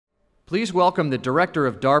Please welcome the Director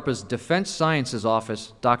of DARPA's Defense Sciences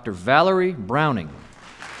Office, Dr. Valerie Browning.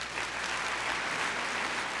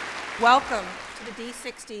 Welcome to the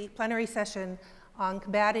D60 plenary session on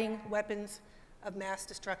combating weapons of mass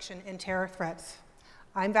destruction and terror threats.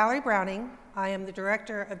 I'm Valerie Browning. I am the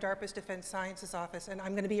Director of DARPA's Defense Sciences Office, and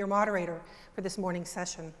I'm going to be your moderator for this morning's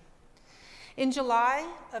session. In July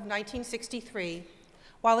of 1963,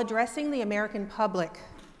 while addressing the American public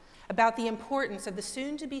about the importance of the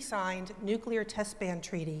soon-to-be signed Nuclear Test Ban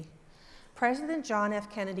Treaty, President John F.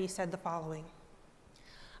 Kennedy said the following: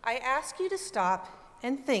 "I ask you to stop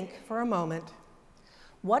and think for a moment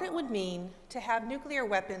what it would mean to have nuclear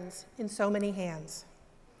weapons in so many hands.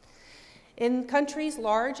 In countries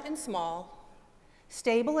large and small,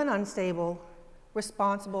 stable and unstable,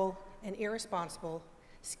 responsible and irresponsible,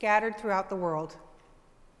 scattered throughout the world.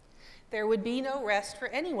 There would be no rest for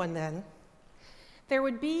anyone then. There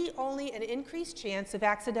would be only an increased chance of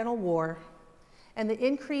accidental war and the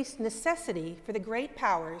increased necessity for the great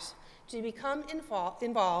powers to become involved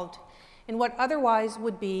in what otherwise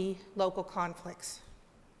would be local conflicts.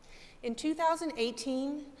 In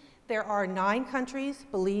 2018, there are 9 countries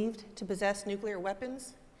believed to possess nuclear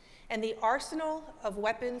weapons, and the arsenal of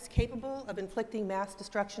weapons capable of inflicting mass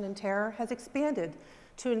destruction and terror has expanded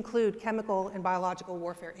to include chemical and biological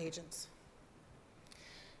warfare agents."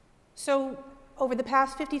 So, over the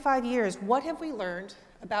past 55 years, what have we learned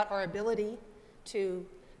about our ability to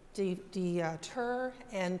deter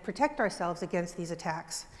and protect ourselves against these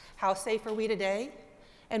attacks? How safe are we today?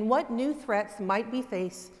 And what new threats might we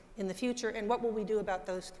face in the future, and what will we do about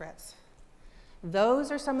those threats?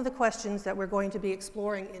 Those are some of the questions that we're going to be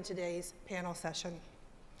exploring in today's panel session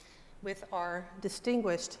with our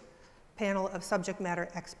distinguished panel of subject matter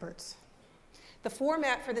experts. The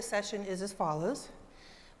format for the session is as follows.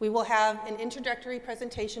 We will have an introductory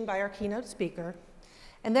presentation by our keynote speaker,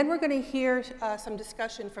 and then we're going to hear some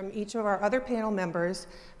discussion from each of our other panel members,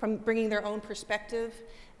 from bringing their own perspective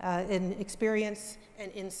and experience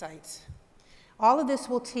and insights. All of this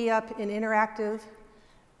will tee up an interactive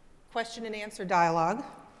question and answer dialogue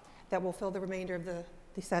that will fill the remainder of the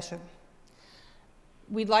session.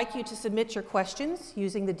 We'd like you to submit your questions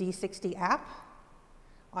using the D60 app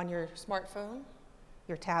on your smartphone,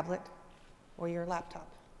 your tablet, or your laptop.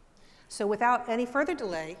 So without any further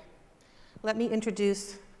delay, let me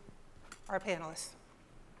introduce our panelists.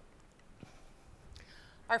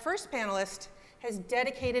 Our first panelist has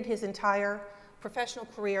dedicated his entire professional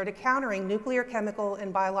career to countering nuclear, chemical,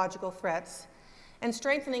 and biological threats and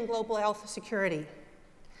strengthening global health security.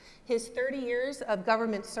 His 30 years of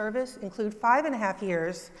government service include 5.5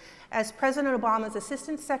 years as President Obama's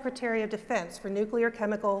Assistant Secretary of Defense for nuclear,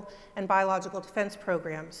 chemical, and biological defense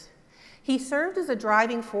programs. He served as a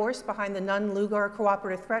driving force behind the Nunn-Lugar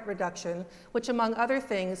Cooperative Threat Reduction, which, among other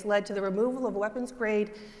things, led to the removal of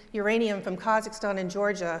weapons-grade uranium from Kazakhstan and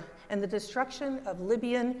Georgia and the destruction of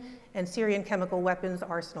Libyan and Syrian chemical weapons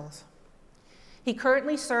arsenals. He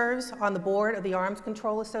currently serves on the board of the Arms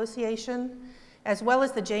Control Association, as well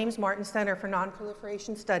as the James Martin Center for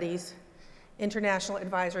Non-Proliferation Studies International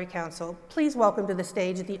Advisory Council. Please welcome to the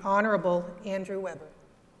stage the Honorable Andrew Weber.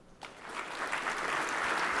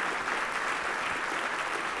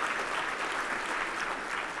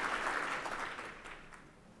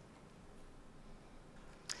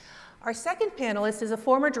 Our second panelist is a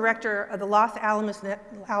former director of the Los Alamos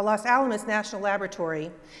National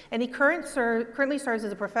Laboratory, and he currently serves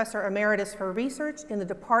as a professor emeritus for research in the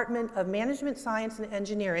Department of Management Science and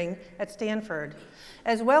Engineering at Stanford,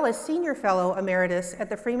 as well as senior fellow emeritus at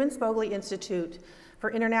the Freeman Spogli Institute for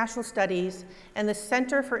International Studies and the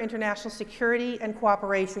Center for International Security and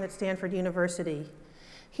Cooperation at Stanford University.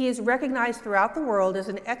 He is recognized throughout the world as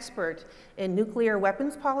an expert in nuclear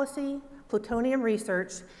weapons policy, plutonium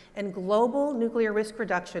research, and global nuclear risk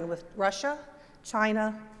reduction with Russia,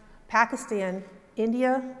 China, Pakistan,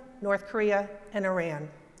 India, North Korea, and Iran.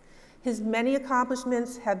 His many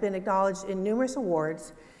accomplishments have been acknowledged in numerous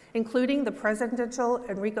awards, including the Presidential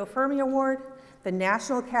Enrico Fermi Award, the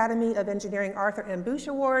National Academy of Engineering Arthur M. Bush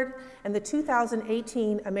Award, and the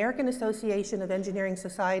 2018 American Association of Engineering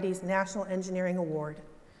Societies National Engineering Award.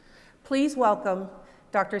 Please welcome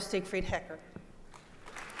Dr. Siegfried Hecker.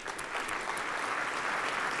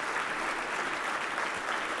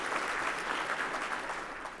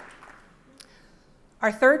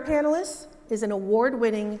 Our third panelist is an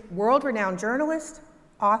award-winning, world-renowned journalist,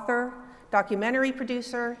 author, documentary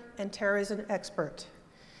producer, and terrorism expert.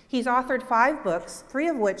 He's authored 5 books, 3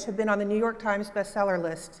 of which have been on the New York Times bestseller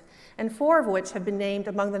list, and 4 of which have been named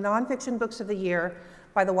among the nonfiction books of the year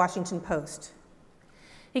by the Washington Post.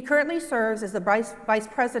 He currently serves as the Vice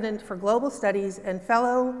President for Global Studies and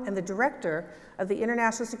Fellow and the Director of the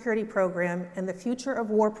International Security Program and the Future of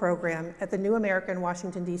War Program at the New America in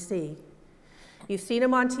Washington, D.C. You've seen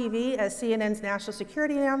him on TV as CNN's national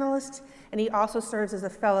security analyst, and he also serves as a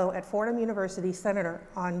fellow at Fordham University Center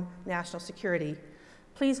on National Security.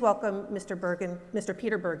 Please welcome Mr.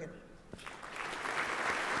 Peter Bergen.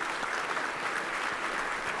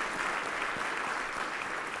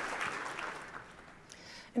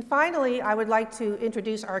 And finally, I would like to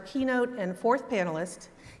introduce our keynote and fourth panelist.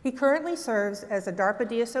 He currently serves as a DARPA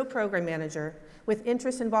DSO program manager with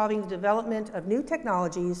interests involving the development of new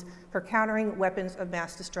technologies for countering weapons of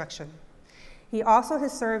mass destruction. He also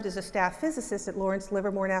has served as a staff physicist at Lawrence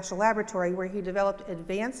Livermore National Laboratory, where he developed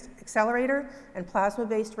advanced accelerator and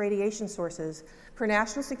plasma-based radiation sources for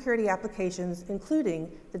national security applications, including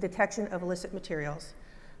the detection of illicit materials.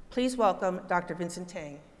 Please welcome Dr. Vincent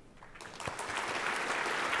Tang.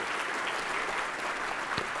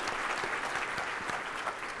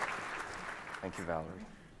 Thank you, Valerie.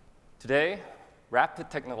 Today,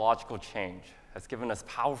 rapid technological change has given us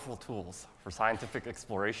powerful tools for scientific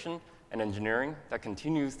exploration and engineering that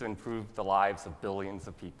continues to improve the lives of billions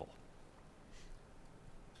of people.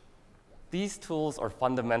 These tools are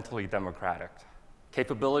fundamentally democratic.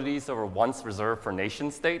 Capabilities that were once reserved for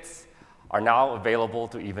nation states are now available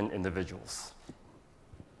to even individuals.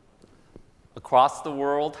 Across the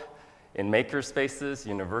world, in makerspaces,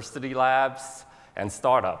 university labs, and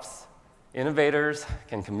startups, innovators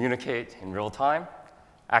can communicate in real time,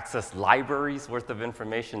 access libraries worth of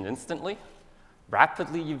information instantly,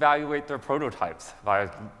 rapidly evaluate their prototypes via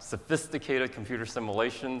sophisticated computer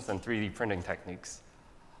simulations and 3D printing techniques.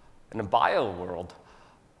 In the bio world,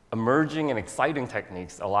 emerging and exciting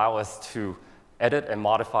techniques allow us to edit and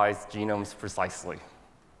modify genomes precisely.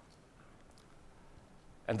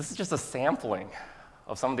 And this is just a sampling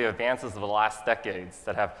of some of the advances of the last decades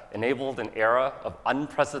that have enabled an era of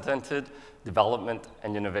unprecedented development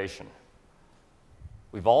and innovation.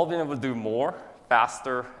 We've all been able to do more,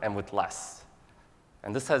 faster, and with less.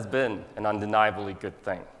 And this has been an undeniably good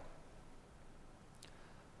thing.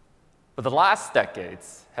 But the last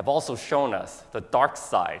decades have also shown us the dark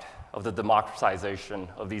side of the democratization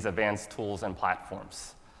of these advanced tools and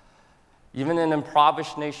platforms. Even an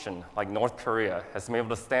impoverished nation like North Korea has been able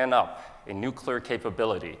to stand up a nuclear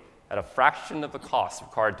capability at a fraction of the cost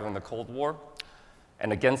required during the Cold War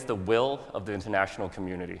and against the will of the international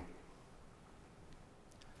community.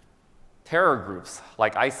 Terror groups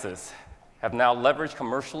like ISIS have now leveraged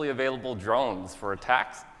commercially available drones for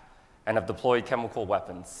attacks and have deployed chemical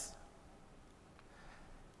weapons.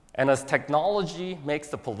 And as technology makes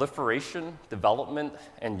the proliferation, development,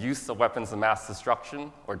 and use of weapons of mass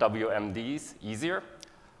destruction, or WMDs, easier,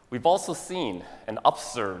 we've also seen an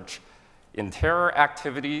upsurge in terror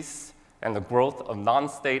activities and the growth of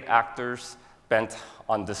non-state actors bent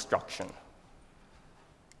on destruction.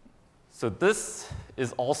 So this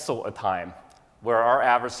is also a time where our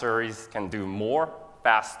adversaries can do more,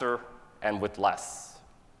 faster, and with less.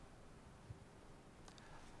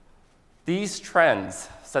 These trends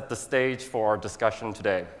set the stage for our discussion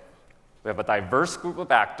today. We have a diverse group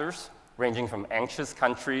of actors, ranging from anxious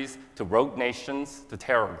countries to rogue nations to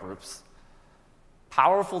terror groups.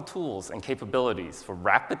 Powerful tools and capabilities for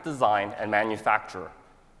rapid design and manufacture,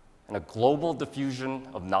 and a global diffusion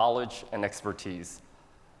of knowledge and expertise.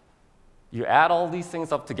 You add all these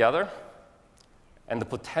things up together, and the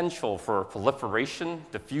potential for proliferation,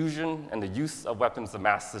 diffusion, and the use of weapons of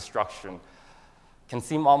mass destruction can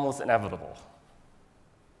seem almost inevitable.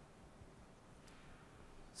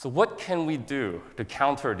 So what can we do to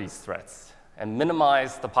counter these threats and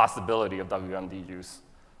minimize the possibility of WMD use?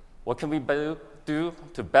 What can we do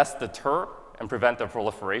to best deter and prevent their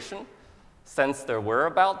proliferation, sense their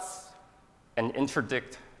whereabouts, and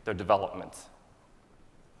interdict their development?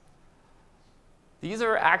 These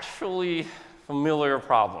are actually familiar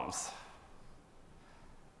problems.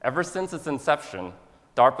 Ever since its inception,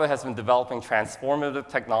 DARPA has been developing transformative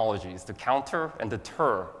technologies to counter and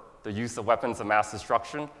deter the use of weapons of mass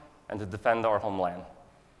destruction and to defend our homeland.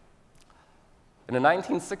 In the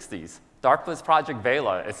 1960s, DARPA's Project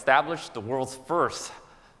Vela established the world's first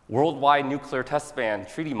worldwide nuclear test ban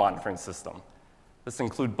treaty monitoring system. This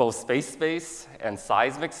includes both space-based and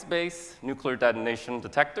seismic-based nuclear detonation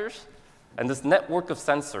detectors, and this network of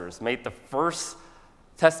sensors made the first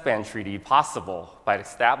test ban treaty possible by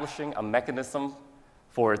establishing a mechanism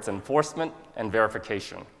for its enforcement and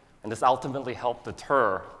verification. And this ultimately helped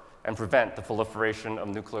deter and prevent the proliferation of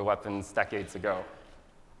nuclear weapons decades ago.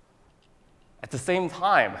 At the same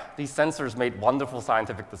time, these sensors made wonderful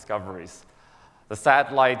scientific discoveries. The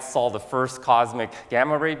satellites saw the first cosmic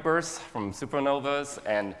gamma ray bursts from supernovas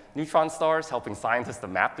and neutron stars, helping scientists to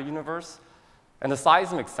map the universe. And the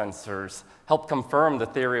seismic sensors helped confirm the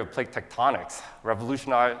theory of plate tectonics,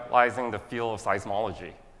 revolutionizing the field of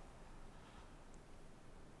seismology.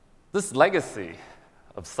 This legacy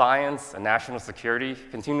of science and national security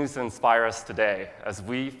continues to inspire us today as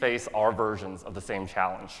we face our versions of the same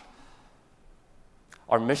challenge.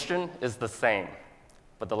 Our mission is the same,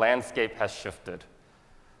 but the landscape has shifted.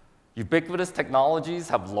 Ubiquitous technologies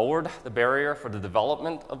have lowered the barrier for the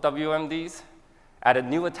development of WMDs, added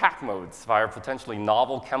new attack modes via potentially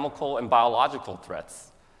novel chemical and biological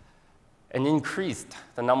threats, and increased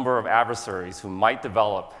the number of adversaries who might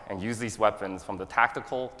develop and use these weapons from the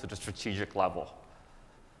tactical to the strategic level.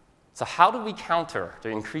 So how do we counter the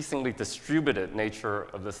increasingly distributed nature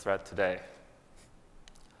of this threat today?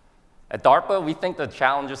 At DARPA, we think the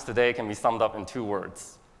challenges today can be summed up in two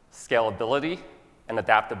words: scalability and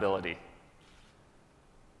adaptability.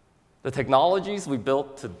 The technologies we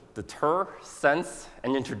built to deter, sense,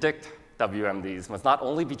 and interdict WMDs must not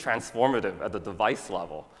only be transformative at the device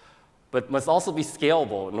level, but must also be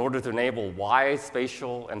scalable in order to enable wide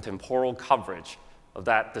spatial and temporal coverage of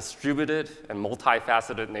that distributed and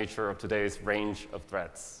multifaceted nature of today's range of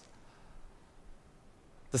threats.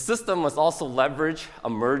 The system must also leverage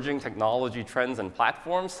emerging technology trends and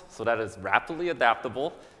platforms so that it's rapidly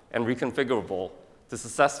adaptable and reconfigurable to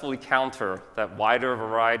successfully counter that wider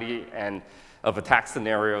variety of attack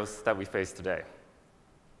scenarios that we face today.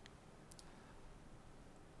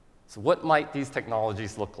 So what might these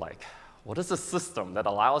technologies look like? What does a system that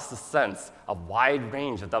allows us to sense a wide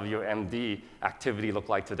range of WMD activity look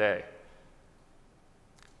like today?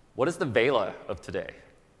 What is the VELA of today?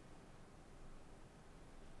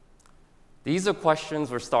 These are questions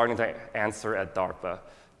we're starting to answer at DARPA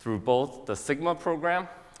through both the Sigma program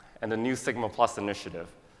and the new Sigma Plus initiative.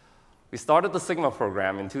 We started the Sigma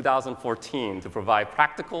program in 2014 to provide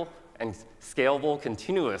practical and scalable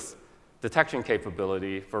continuous detection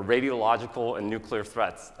capability for radiological and nuclear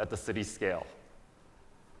threats at the city scale.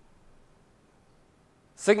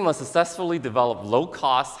 Sigma successfully developed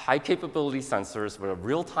low-cost, high-capability sensors with a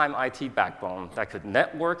real-time IT backbone that could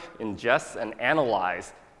network, ingest, and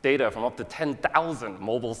analyze data from up to 10,000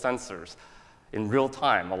 mobile sensors in real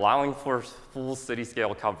time, allowing for full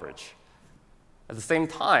city-scale coverage. At the same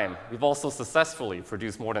time, we've also successfully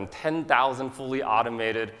produced more than 10,000 fully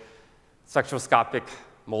automated spectroscopic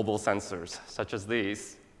mobile sensors, such as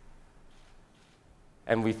these.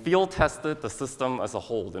 And we field-tested the system as a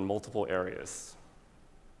whole in multiple areas.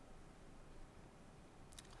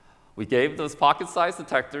 We gave those pocket-sized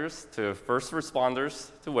detectors to first responders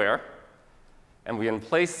to wear, and we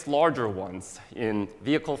emplaced larger ones in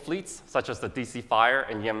vehicle fleets, such as the DC Fire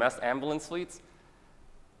and EMS ambulance fleets,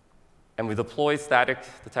 and we deployed static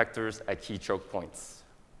detectors at key choke points.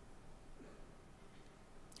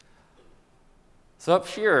 So up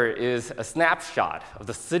here is a snapshot of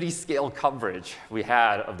the city-scale coverage we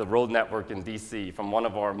had of the road network in DC from one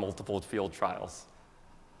of our multiple field trials.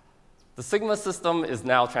 The Sigma system is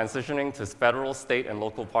now transitioning to federal, state, and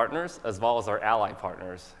local partners, as well as our ally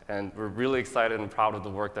partners, and we're really excited and proud of the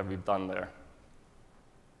work that we've done there.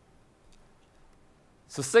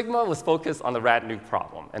 So Sigma was focused on the rad nuke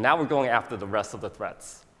problem, and now we're going after the rest of the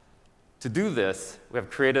threats. To do this, we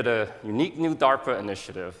have created a unique new DARPA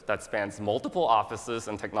initiative that spans multiple offices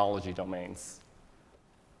and technology domains.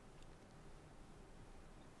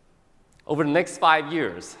 Over the next 5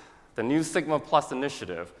 years, the new Sigma Plus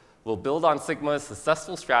initiative will build on Sigma's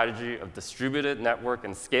successful strategy of distributed network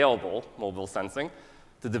and scalable mobile sensing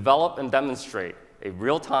to develop and demonstrate a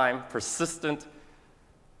real-time, persistent,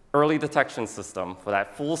 early detection system for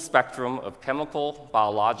that full spectrum of chemical,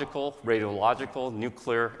 biological, radiological,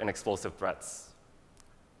 nuclear, and explosive threats.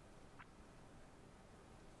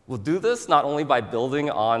 We'll do this not only by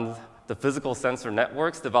building on the physical sensor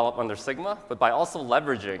networks developed under Sigma, but by also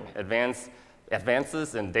leveraging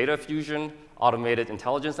advances in data fusion, automated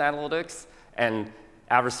intelligence analytics, and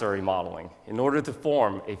adversary modeling in order to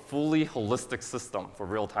form a fully holistic system for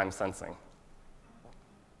real-time sensing.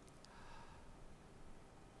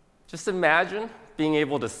 Just imagine being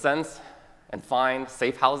able to sense and find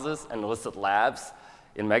safe houses and illicit labs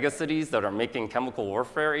in megacities that are making chemical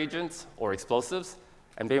warfare agents or explosives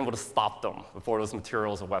and being able to stop them before those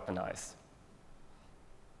materials are weaponized.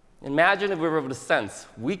 Imagine if we were able to sense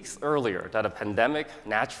weeks earlier that a pandemic,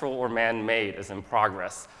 natural or man-made, is in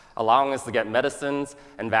progress, allowing us to get medicines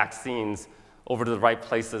and vaccines over to the right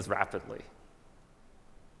places rapidly.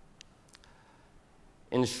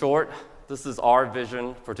 In short, this is our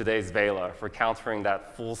vision for today's VELA for countering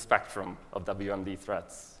that full spectrum of WMD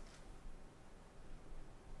threats.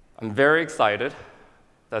 I'm very excited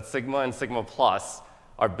that Sigma and Sigma Plus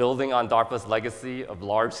are building on DARPA's legacy of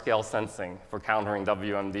large-scale sensing for countering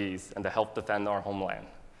WMDs and to help defend our homeland.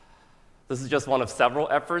 This is just one of several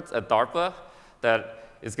efforts at DARPA that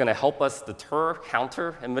is going to help us deter,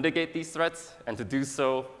 counter, and mitigate these threats, and to do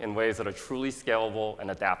so in ways that are truly scalable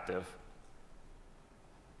and adaptive.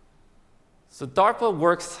 So DARPA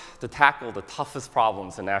works to tackle the toughest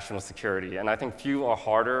problems in national security, and I think few are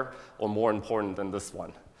harder or more important than this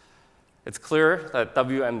one. It's clear that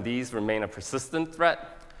WMDs remain a persistent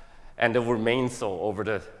threat, and it will remain so over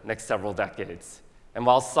the next several decades. And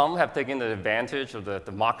while some have taken advantage of the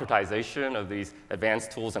democratization of these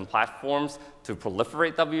advanced tools and platforms to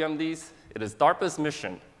proliferate WMDs, it is DARPA's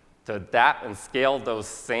mission to adapt and scale those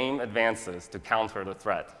same advances to counter the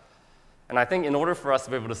threat. And I think in order for us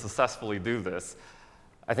to be able to successfully do this,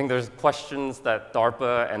 I think there's questions that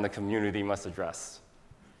DARPA and the community must address.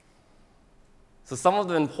 So some of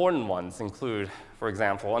the important ones include, for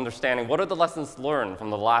example, understanding what are the lessons learned from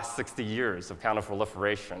the last 60 years of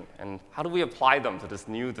counterproliferation, and how do we apply them to this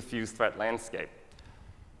new diffuse threat landscape?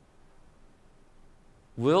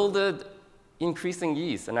 Will the increasing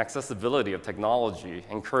ease and accessibility of technology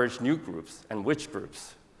encourage new groups, and which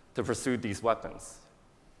groups, to pursue these weapons?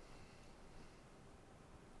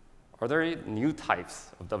 Are there new types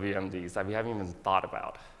of WMDs that we haven't even thought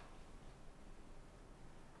about?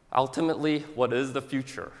 Ultimately, what is the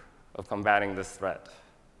future of combating this threat?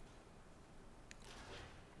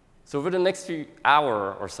 So over the next few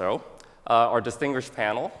hours or so, our distinguished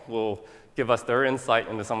panel will give us their insight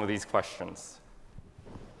into some of these questions.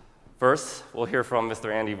 First, we'll hear from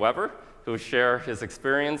Mr. Andy Weber, who will share his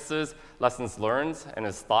experiences, lessons learned, and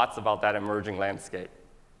his thoughts about that emerging landscape.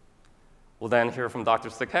 We'll then hear from Dr.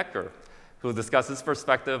 Siegfried, who will discuss his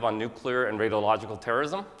perspective on nuclear and radiological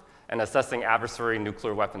terrorism and assessing adversary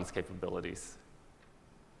nuclear weapons capabilities.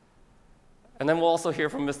 And then we'll also hear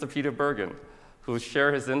from Mr. Peter Bergen, who will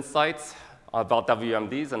share his insights about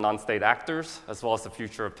WMDs and non-state actors, as well as the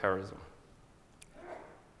future of terrorism.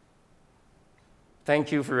 Thank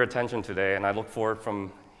you for your attention today, and I look forward to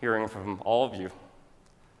hearing from all of you.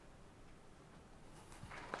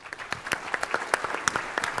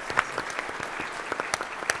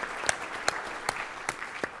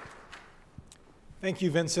 Thank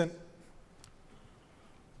you, Vincent.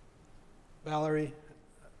 Valerie,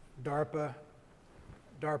 DARPA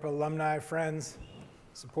alumni, friends,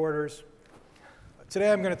 supporters.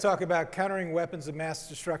 Today I'm going to talk about countering weapons of mass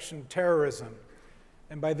destruction terrorism.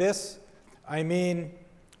 And by this, I mean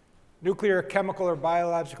nuclear, chemical, or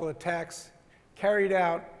biological attacks carried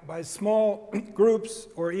out by small groups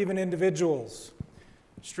or even individuals,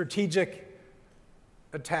 strategic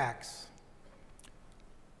attacks.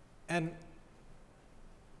 And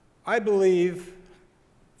I believe,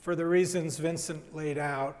 for the reasons Vincent laid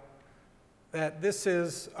out, that this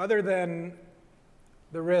is, other than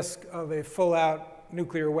the risk of a full-out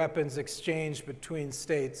nuclear weapons exchange between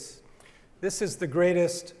states, this is the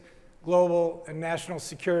greatest global and national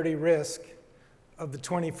security risk of the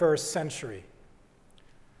 21st century.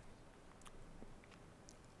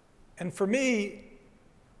 And for me,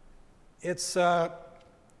 it's not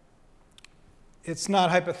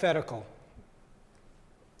hypothetical.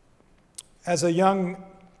 As a young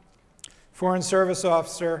Foreign Service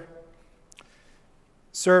officer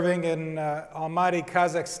serving in Almaty,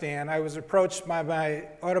 Kazakhstan, I was approached by my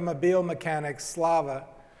automobile mechanic, Slava,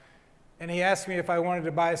 and he asked me if I wanted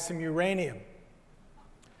to buy some uranium.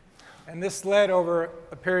 And this led over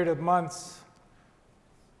a period of months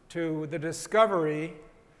to the discovery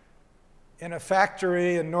in a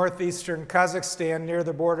factory in northeastern Kazakhstan near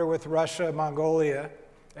the border with Russia, Mongolia,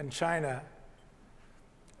 and China,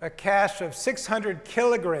 a cache of 600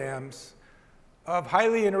 kilograms of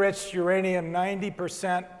highly enriched uranium,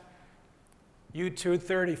 90%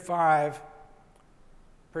 U-235,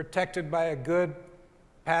 protected by a good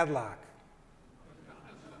padlock.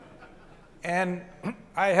 And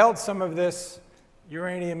I held some of this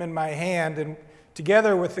uranium in my hand, and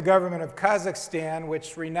together with the government of Kazakhstan,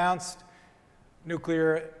 which renounced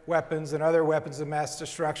nuclear weapons and other weapons of mass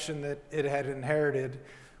destruction that it had inherited,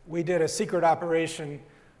 we did a secret operation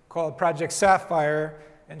called Project Sapphire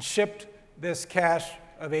and shipped this cache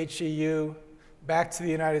of HEU back to the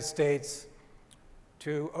United States,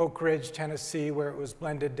 to Oak Ridge, Tennessee, where it was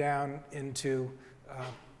blended down into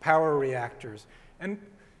power reactors. And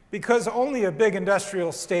because only a big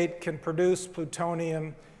industrial state can produce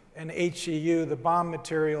plutonium and HEU, the bomb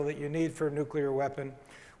material that you need for a nuclear weapon,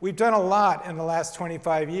 we've done a lot in the last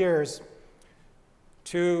 25 years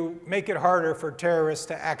to make it harder for terrorists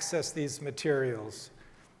to access these materials.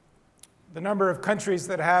 The number of countries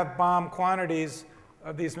that have bomb quantities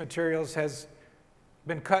of these materials has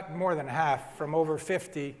been cut more than half, from over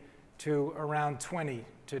 50 to around 20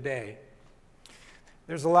 today.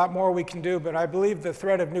 There's a lot more we can do, but I believe the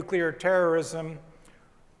threat of nuclear terrorism,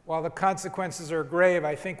 while the consequences are grave,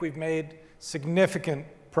 I think we've made significant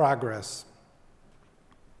progress.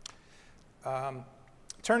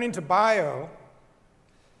 Turning to bio,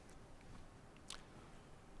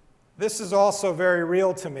 this is also very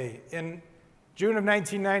real to me. In June of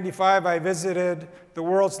 1995, I visited the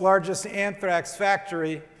world's largest anthrax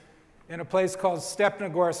factory in a place called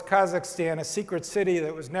Stepnogorsk, Kazakhstan, a secret city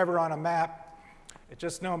that was never on a map. It's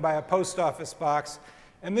just known by a post office box.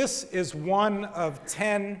 And this is one of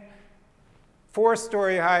 10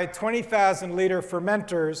 four-story high, 20,000-liter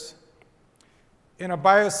fermenters in a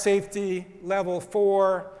biosafety level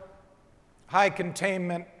 4 high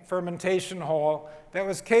containment fermentation hall that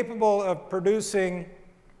was capable of producing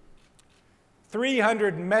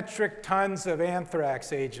 300 metric tons of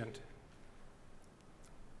anthrax agent.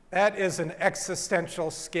 That is an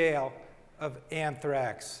existential scale of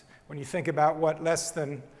anthrax when you think about what less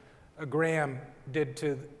than a gram did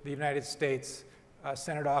to the United States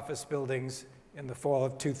Senate office buildings in the fall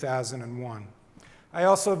of 2001. I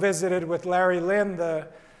also visited with Larry Lin the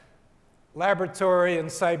laboratory in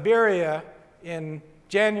Siberia in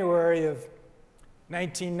January of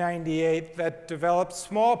 1998 that developed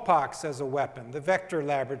smallpox as a weapon, the Vector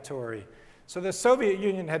Laboratory. So the Soviet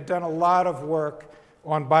Union had done a lot of work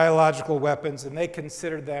on biological weapons, and they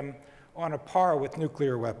considered them on a par with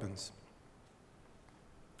nuclear weapons.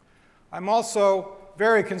 I'm also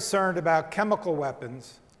very concerned about chemical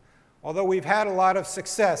weapons. Although we've had a lot of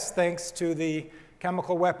success thanks to the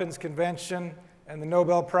Chemical Weapons Convention and the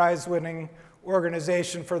Nobel Prize-winning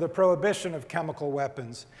Organization for the Prohibition of Chemical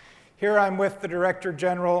Weapons. Here I'm with the Director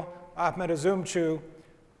General, Ahmed Azumcu,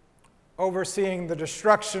 overseeing the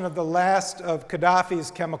destruction of the last of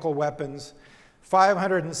Gaddafi's chemical weapons,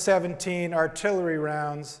 517 artillery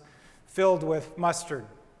rounds filled with mustard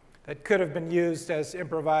that could have been used as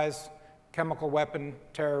improvised chemical weapon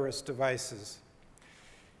terrorist devices.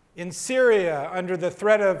 In Syria, under the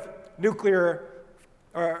threat of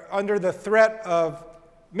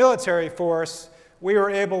military force, we were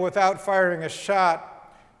able, without firing a shot,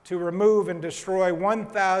 to remove and destroy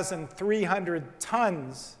 1,300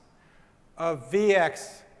 tons of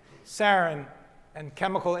VX, sarin, and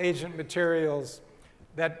chemical agent materials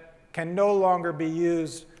that can no longer be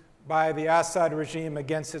used by the Assad regime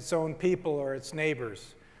against its own people or its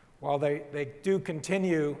neighbors. While they do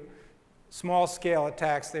continue small-scale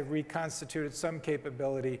attacks, they've reconstituted some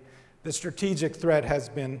capability. The strategic threat has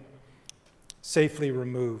been safely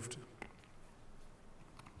removed.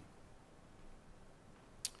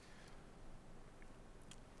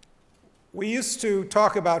 We used to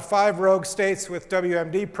talk about 5 rogue states with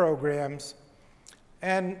WMD programs,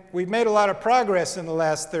 and we've made a lot of progress in the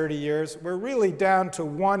last 30 years. We're really down to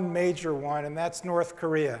one major one, and that's North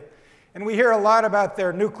Korea. And we hear a lot about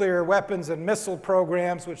their nuclear weapons and missile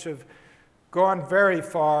programs, which have gone very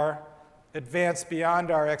far, advanced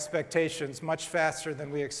beyond our expectations, much faster than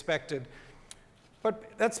we expected.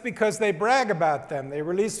 But that's because they brag about them. They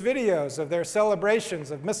release videos of their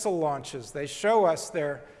celebrations of missile launches. They show us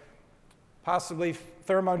their possibly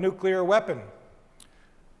thermonuclear weapon.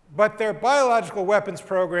 But their biological weapons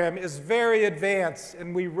program is very advanced,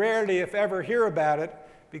 and we rarely, if ever, hear about it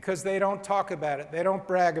because they don't talk about it. They don't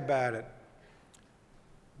brag about it.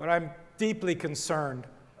 But I'm deeply concerned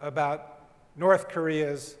about North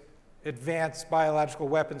Korea's advanced biological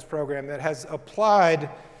weapons program that has applied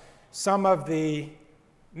some of the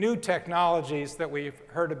new technologies that we've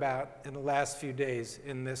heard about in the last few days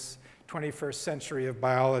in this 21st century of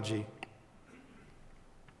biology.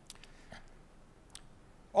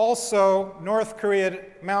 Also, North Korea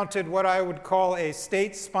mounted what I would call a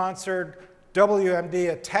state-sponsored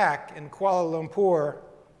WMD attack in Kuala Lumpur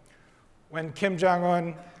when Kim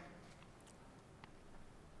Jong-un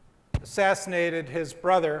assassinated his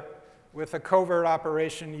brother with a covert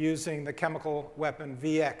operation using the chemical weapon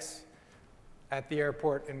VX at the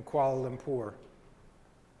airport in Kuala Lumpur.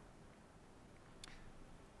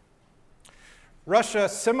 Russia,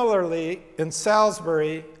 similarly, in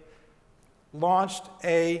Salisbury, launched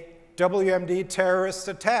a WMD terrorist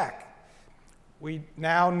attack. We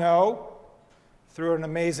now know, through an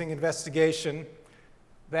amazing investigation,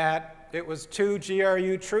 that it was 2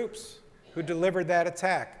 GRU troops who delivered that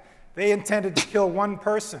attack. They intended to kill one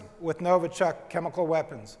person with Novichok chemical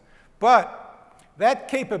weapons. But that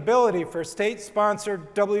capability for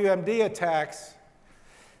state-sponsored WMD attacks,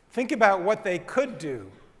 think about what they could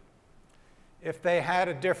do if they had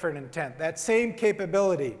a different intent. That same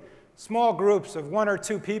capability, small groups of 1 or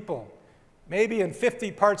 2 people, maybe in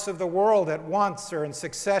 50 parts of the world at once or in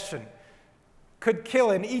succession, could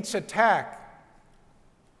kill in each attack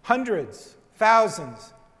hundreds,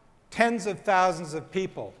 thousands, tens of thousands of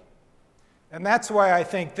people. And that's why I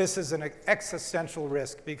think this is an existential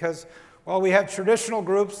risk, because while we have traditional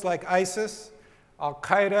groups like ISIS,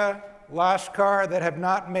 Al-Qaeda, Lashkar that have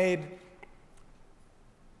not made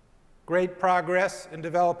great progress in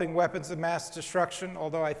developing weapons of mass destruction,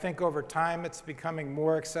 although I think over time it's becoming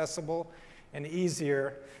more accessible and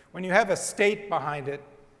easier, when you have a state behind it,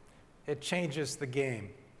 it changes the game.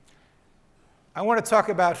 I want to talk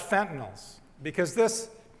about fentanyls, because this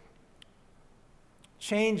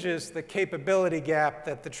changes the capability gap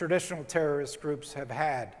that the traditional terrorist groups have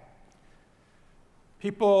had.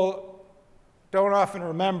 People don't often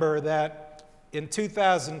remember that in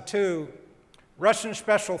 2002, Russian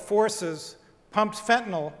special forces pumped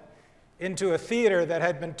fentanyl into a theater that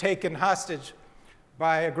had been taken hostage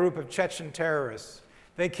by a group of Chechen terrorists.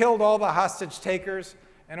 They killed all the hostage takers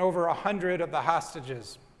and over 100 of the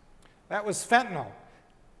hostages. That was fentanyl,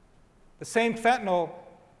 the same fentanyl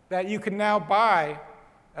that you can now buy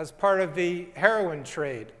as part of the heroin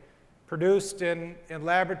trade, produced in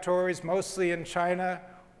laboratories, mostly in China,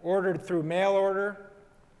 ordered through mail order.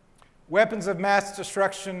 Weapons of mass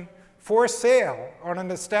destruction for sale on an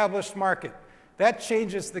established market. That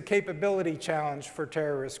changes the capability challenge for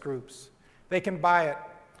terrorist groups. They can buy it.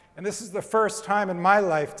 And this is the first time in my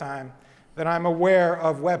lifetime that I'm aware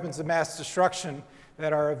of weapons of mass destruction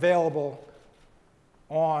that are available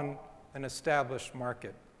on an established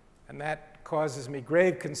market. And that causes me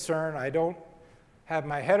grave concern. I don't have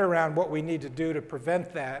my head around what we need to do to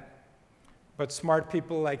prevent that, but smart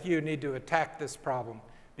people like you need to attack this problem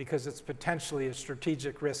because it's potentially a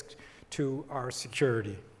strategic risk to our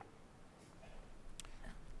security.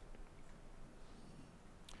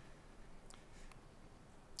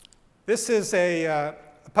 This is a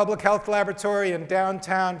public health laboratory in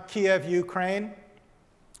downtown Kiev, Ukraine,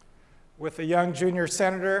 with a young junior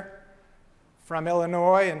senator from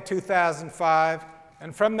Illinois in 2005.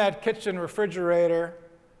 And from that kitchen refrigerator,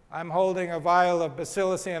 I'm holding a vial of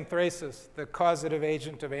Bacillus anthracis, the causative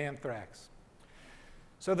agent of anthrax.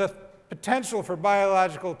 So the potential for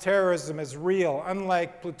biological terrorism is real.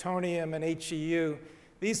 Unlike plutonium and HEU,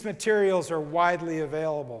 these materials are widely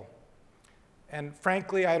available. And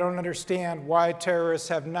frankly, I don't understand why terrorists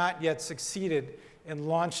have not yet succeeded in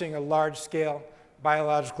launching a large-scale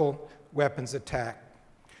biological weapons attack.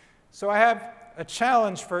 So I have a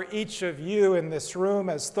challenge for each of you in this room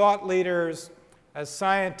as thought leaders, as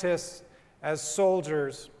scientists, as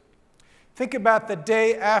soldiers. Think about the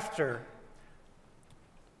day after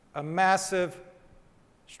a massive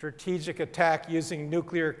strategic attack using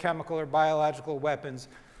nuclear, chemical, or biological weapons.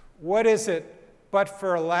 What is it but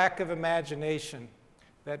for a lack of imagination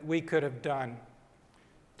that we could have done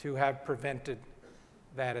to have prevented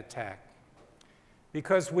that attack?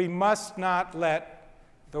 Because we must not let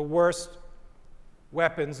the worst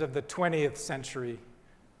weapons of the 20th century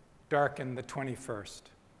darken the 21st.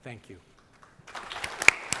 Thank you.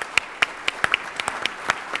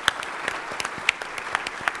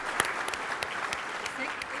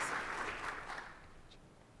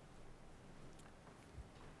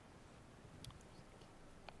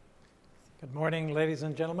 Good morning, ladies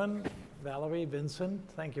and gentlemen. Valerie, Vincent,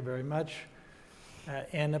 thank you very much.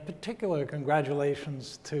 And a particular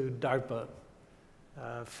congratulations to DARPA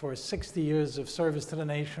for 60 years of service to the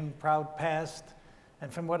nation, proud past.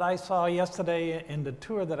 And from what I saw yesterday in the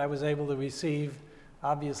tour that I was able to receive,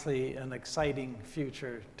 obviously an exciting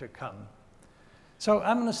future to come. So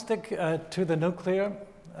I'm going to stick to the nuclear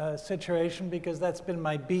situation because that's been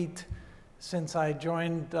my beat since I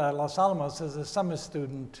joined Los Alamos as a summer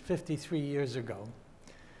student 53 years ago.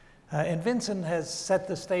 And Vincent has set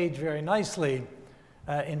the stage very nicely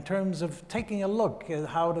in terms of taking a look at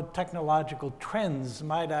how the technological trends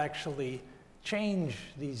might actually change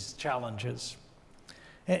these challenges.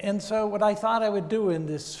 And so what I thought I would do in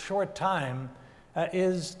this short time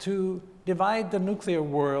is to divide the nuclear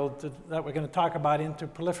world that we're going to talk about into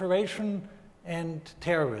proliferation and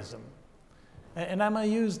terrorism. And I'm going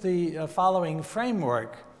to use the following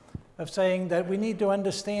framework of saying that we need to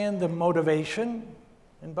understand the motivation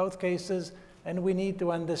in both cases, and we need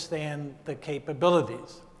to understand the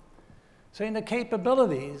capabilities. So in the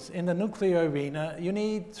capabilities in the nuclear arena, you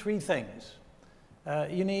need three things.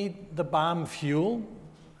 You need the bomb fuel,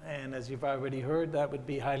 and as you've already heard, that would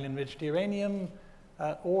be highly enriched uranium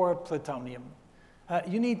or plutonium.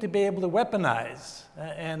 You need to be able to weaponize,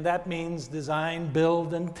 and that means design,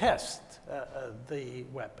 build, and test the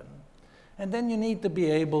weapon. And then you need to be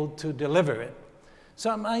able to deliver it. So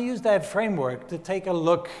I use that framework to take a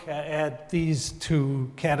look at these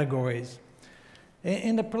two categories.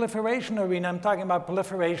 In the proliferation arena, I'm talking about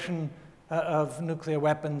proliferation of nuclear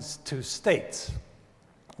weapons to states.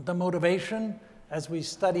 The motivation, as we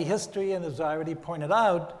study history, and as I already pointed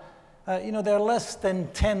out, there are less than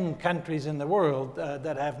 10 countries in the world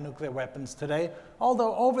that have nuclear weapons today,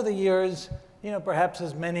 although over the years, perhaps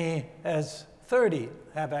as many as 30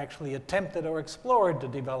 have actually attempted or explored to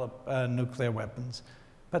develop nuclear weapons,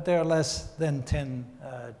 but there are less than 10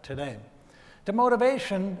 today. The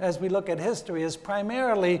motivation, as we look at history, is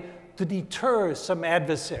primarily to deter some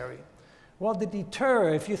adversary. Well, to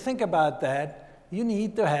deter, if you think about that, you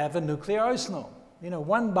need to have a nuclear arsenal.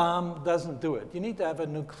 One bomb doesn't do it. You need to have a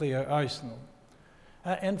nuclear arsenal.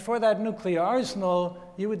 And for that nuclear arsenal,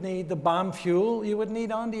 you would need the bomb fuel. You would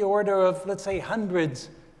need on the order of, let's say, hundreds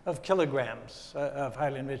of kilograms of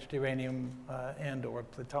highly enriched uranium and or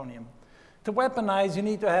plutonium. To weaponize, you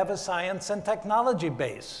need to have a science and technology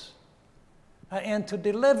base. And to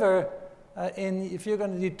deliver, if you're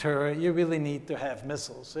going to deter, you really need to have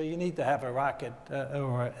missiles. So you need to have a rocket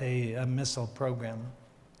or a missile program.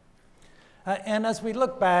 And as we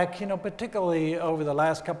look back, particularly over the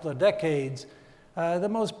last couple of decades, the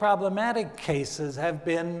most problematic cases have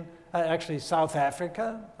been actually South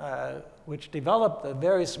Africa, which developed a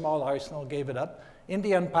very small arsenal, gave it up.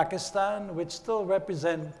 India and Pakistan, which still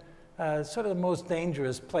represent sort of the most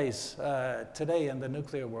dangerous place today in the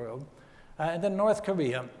nuclear world. And then North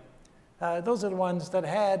Korea. Those are the ones that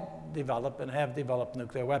had developed and have developed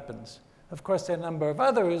nuclear weapons. Of course, there are a number of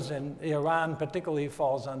others, and Iran particularly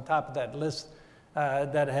falls on top of that list,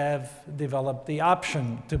 that have developed the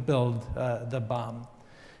option to build the bomb.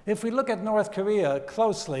 If we look at North Korea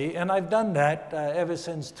closely, and I've done that ever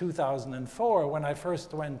since 2004 when I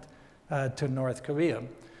first went to North Korea.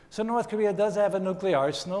 So North Korea does have a nuclear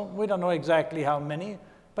arsenal. We don't know exactly how many,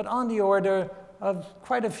 but on the order of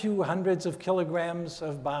quite a few hundreds of kilograms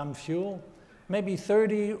of bomb fuel, maybe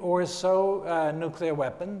 30 or so nuclear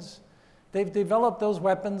weapons. They've developed those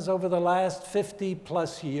weapons over the last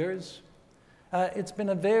 50+ years. It's been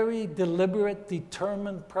a very deliberate,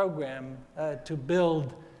 determined program to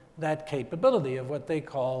build that capability of what they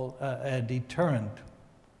call a deterrent.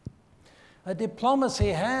 Diplomacy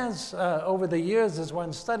has, over the years, as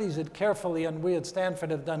one studies it carefully, and we at Stanford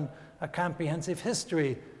have done a comprehensive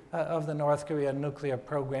history of the North Korean nuclear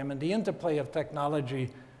program and the interplay of technology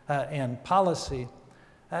and policy.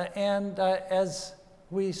 As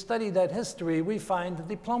we study that history, we find that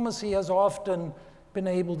diplomacy has often been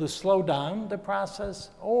able to slow down the process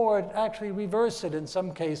or actually reverse it in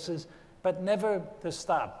some cases, but never to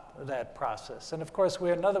stop that process. And of course,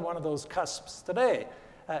 we're another one of those cusps today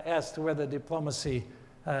as to whether diplomacy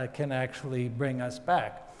can actually bring us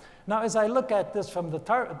back. Now, as I look at this from the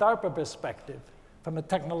DARPA perspective, from a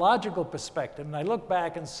technological perspective, and I look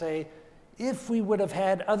back and say, if we would have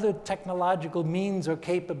had other technological means or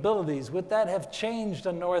capabilities, would that have changed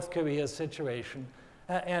the North Korea situation?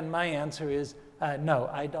 And my answer is no,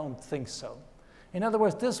 I don't think so. In other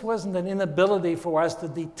words, this wasn't an inability for us to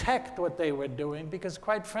detect what they were doing, because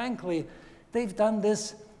quite frankly, they've done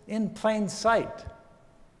this in plain sight,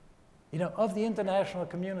 of the international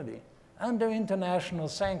community, under international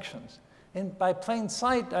sanctions. And by plain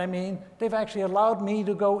sight, I mean, they've actually allowed me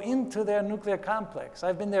to go into their nuclear complex.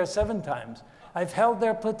 I've been there 7 times. I've held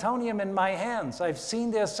their plutonium in my hands. I've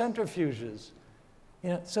seen their centrifuges.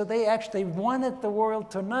 So they actually wanted the world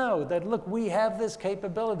to know that, look, we have this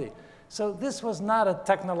capability. So this was not a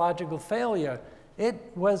technological failure. It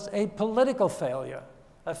was a political failure,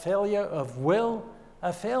 a failure of will,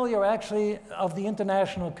 a failure actually of the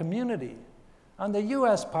international community. On the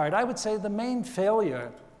US part, I would say the main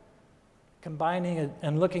failure, combining it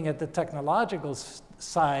and looking at the technological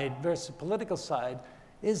side versus political side,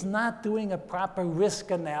 is not doing a proper risk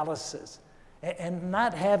analysis and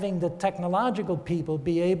not having the technological people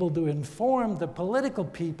be able to inform the political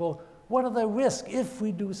people what are the risks if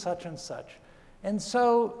we do such and such. And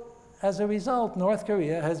so, as a result, North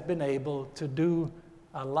Korea has been able to do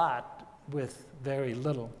a lot with very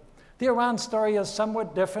little. The Iran story is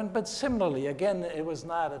somewhat different, but similarly, again, it was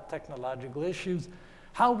not a technological issue.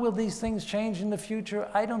 How will these things change in the future?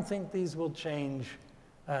 I don't think these will change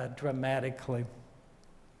dramatically.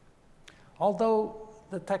 Although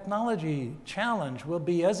the technology challenge will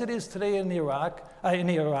be, as it is today in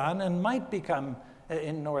Iran, and might become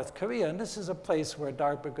in North Korea, and this is a place where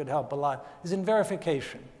DARPA could help a lot, is in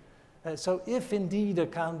verification. So if indeed a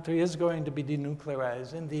country is going to be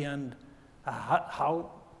denuclearized, in the end,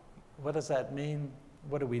 what does that mean?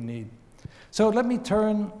 What do we need? So let me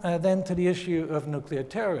turn then to the issue of nuclear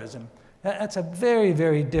terrorism. That's a very,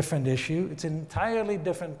 very different issue. It's an entirely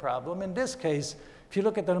different problem. In this case, if you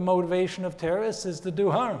look at the motivation of terrorists, is to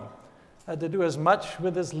do harm, to do as much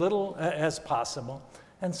with as little as possible.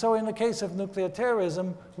 And so in the case of nuclear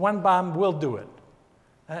terrorism, one bomb will do it.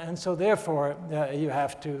 And so therefore, you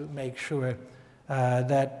have to make sure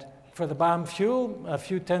that for the bomb fuel, a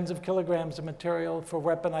few tens of kilograms of material. For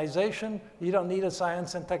weaponization, you don't need a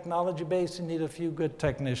science and technology base, you need a few good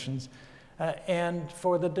technicians. And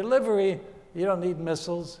for the delivery, you don't need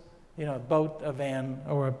missiles. You know, a boat, a van,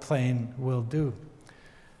 or a plane will do.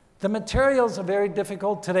 The materials are very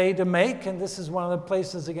difficult today to make, and this is one of the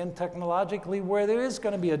places, again, technologically, where there is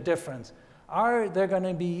going to be a difference. Are there going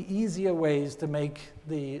to be easier ways to make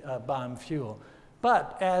the bomb fuel?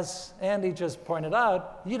 But as Andy just pointed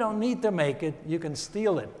out, you don't need to make it, you can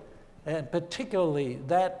steal it. And particularly,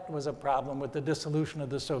 that was a problem with the dissolution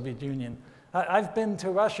of the Soviet Union. I've been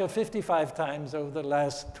to Russia 55 times over the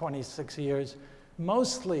last 26 years,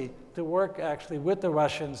 mostly to work actually with the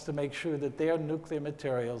Russians to make sure that their nuclear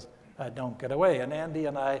materials don't get away. And Andy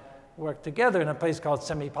and I worked together in a place called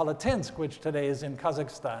Semipalatinsk, which today is in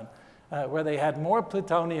Kazakhstan, where they had more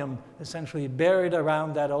plutonium essentially buried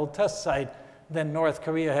around that old test site than North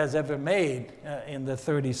Korea has ever made in the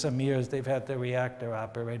 30-some years they've had the reactor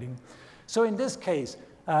operating. So in this case,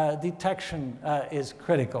 detection is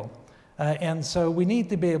critical. And so we need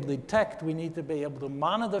to be able to detect, we need to be able to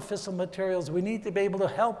monitor fissile materials, we need to be able to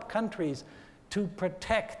help countries to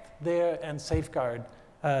protect their and safeguard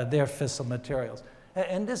their fissile materials.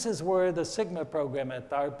 And this is where the Sigma program at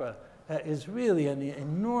DARPA is really an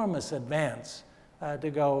enormous advance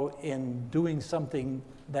to go in doing something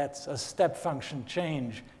that's a step function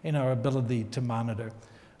change in our ability to monitor.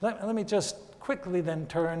 Let me just quickly then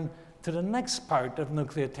turn to the next part of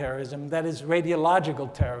nuclear terrorism, that is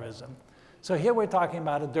radiological terrorism. So here we're talking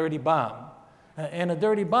about a dirty bomb. And a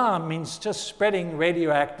dirty bomb means just spreading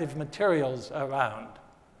radioactive materials around.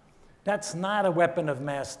 That's not a weapon of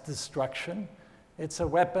mass destruction. It's a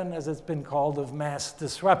weapon, as it's been called, of mass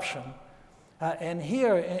disruption. And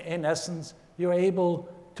here, in essence, you're able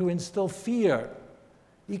to instill fear,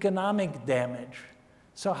 economic damage.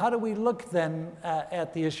 So how do we look then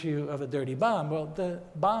at the issue of a dirty bomb? Well, the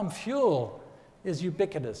bomb fuel is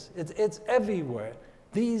ubiquitous. It's everywhere.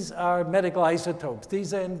 These are medical isotopes.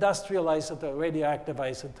 These are industrial isotopes, radioactive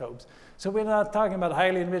isotopes. So we're not talking about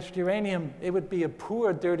highly enriched uranium. It would be a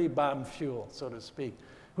poor, dirty bomb fuel, so to speak.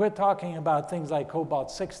 We're talking about things like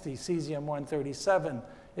cobalt-60, cesium-137,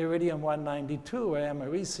 iridium-192, or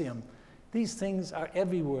americium. These things are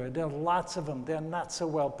everywhere. There are lots of them. They're not so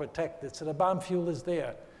well protected. So the bomb fuel is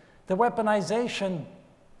there. The weaponization,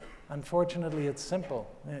 unfortunately, it's simple.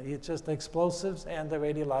 It's just explosives and the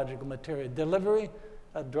radiological material. Delivery,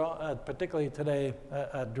 a drone, particularly today,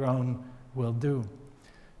 a drone will do.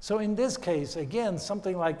 So in this case, again,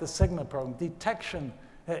 something like the Sigma program, detection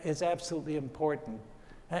is absolutely important.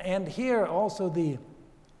 And here also the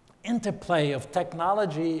interplay of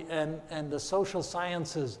technology and the social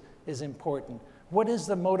sciences is important. What is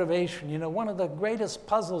the motivation? You know, one of the greatest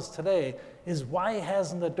puzzles today is why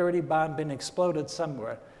hasn't the dirty bomb been exploded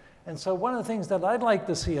somewhere? And so one of the things that I'd like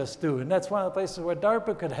to see us do, and that's one of the places where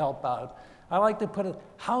DARPA could help out, I like to put it,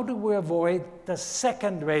 how do we avoid the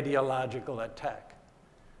second radiological attack?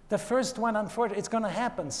 The first one, unfortunately, it's going to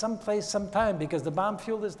happen someplace, sometime, because the bomb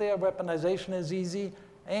fuel is there, weaponization is easy,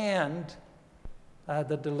 and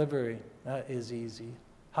the delivery is easy.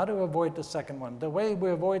 How do we avoid the second one? The way we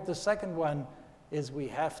avoid the second one is we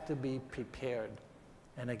have to be prepared.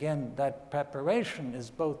 And again, that preparation is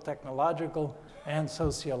both technological and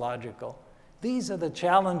sociological. These are the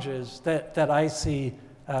challenges that I see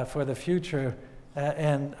for the future,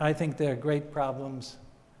 and I think they're great problems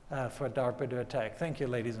for DARPA to attack. Thank you,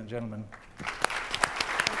 ladies and gentlemen.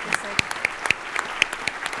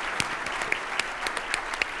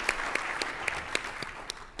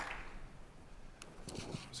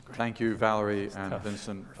 Thank you, Valerie and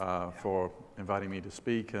Vincent, for inviting me to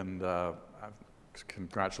speak, and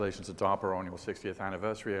congratulations to DARPA on your 60th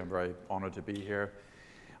anniversary. I'm very honored to be here.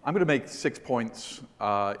 I'm going to make 6 points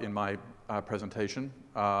in my presentation.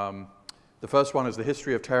 The first one is the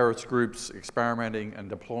history of terrorist groups experimenting and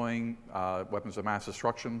deploying weapons of mass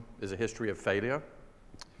destruction is a history of failure.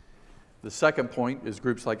 The second point is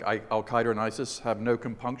groups like Al-Qaeda and ISIS have no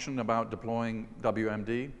compunction about deploying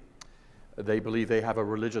WMD. They believe they have a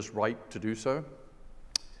religious right to do so.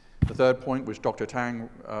 The third point, which Dr. Tang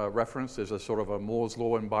referenced, is a sort of a Moore's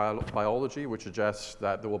law in biology, which suggests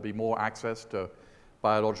that there will be more access to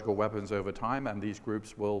biological weapons over time, and these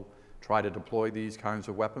groups will try to deploy these kinds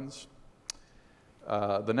of weapons.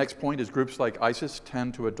 The next point is groups like ISIS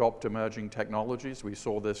tend to adopt emerging technologies. We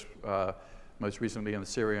saw this most recently in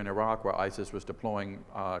Syria and Iraq, where ISIS was deploying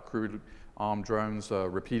crude armed drones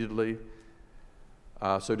repeatedly.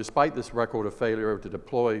 So despite this record of failure to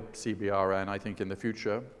deploy CBRN, I think in the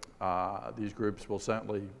future, these groups will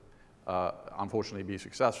certainly, unfortunately, be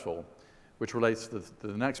successful, which relates to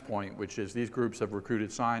the next point, which is these groups have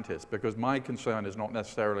recruited scientists, because my concern is not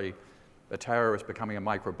necessarily a terrorist becoming a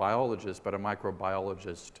microbiologist, but a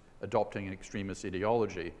microbiologist adopting an extremist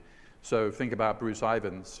ideology. So think about Bruce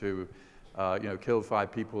Ivins, who killed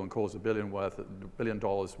 5 people and caused $1 billion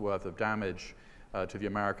worth of damage to the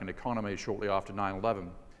American economy shortly after 9/11.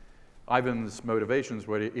 Ivins' motivations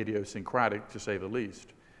were idiosyncratic, to say the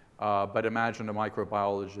least. But imagine a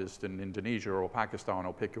microbiologist in Indonesia or Pakistan,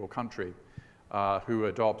 or pick your country, who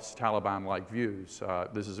adopts Taliban-like views.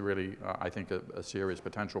 This is really, I think, a serious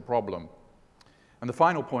potential problem. And the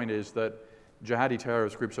final point is that jihadi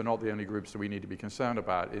terrorist groups are not the only groups that we need to be concerned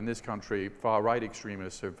about. In this country, far-right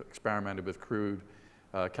extremists have experimented with crude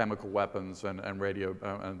chemical weapons and radio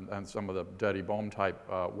and some of the dirty bomb-type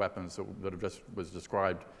weapons that just was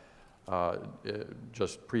described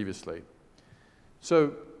just previously.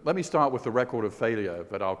 So let me start with the record of failure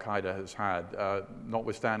that al-Qaeda has had,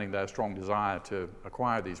 notwithstanding their strong desire to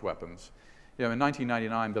acquire these weapons. In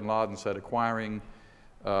 1999, bin Laden said acquiring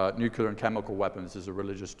nuclear and chemical weapons is a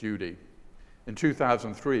religious duty. In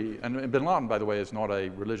 2003, and bin Laden, by the way, is not a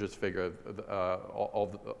religious figure.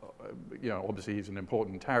 Obviously he's an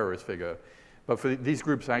important terrorist figure, but for these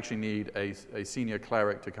groups actually need a senior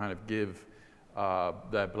cleric to kind of give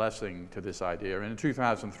their blessing to this idea. And in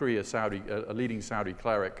 2003, a leading Saudi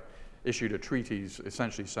cleric issued a treatise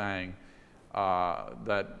essentially saying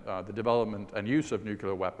that the development and use of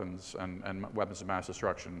nuclear weapons and weapons of mass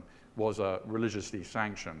destruction was religiously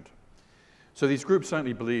sanctioned. So these groups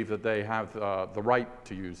certainly believe that they have the right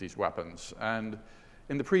to use these weapons. And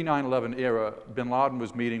in the pre-9/11 era, bin Laden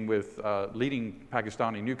was meeting with leading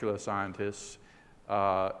Pakistani nuclear scientists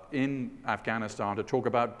in Afghanistan to talk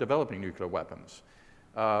about developing nuclear weapons.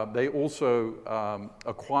 They also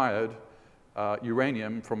acquired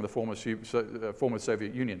uranium from the former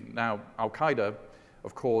Soviet Union. Now, al-Qaeda,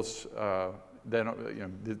 of course,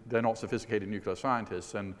 they're not sophisticated nuclear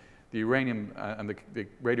scientists, and the uranium and the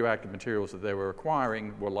radioactive materials that they were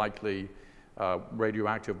acquiring were likely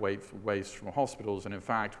radioactive waste from hospitals. And in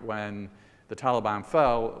fact, when the Taliban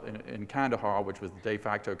fell in Kandahar, which was the de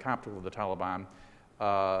facto capital of the Taliban,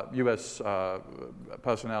 US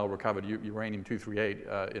personnel recovered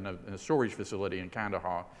uranium-238 in a storage facility in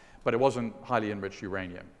Kandahar, but it wasn't highly enriched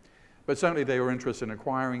uranium. But certainly they were interested in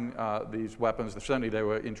acquiring these weapons. Certainly they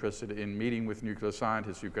were interested in meeting with nuclear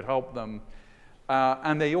scientists who could help them.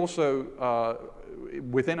 And they also,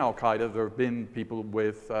 within al-Qaeda, there have been people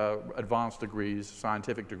with advanced degrees,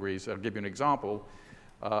 scientific degrees. I'll give you an example.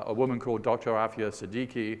 A woman called Dr. Afia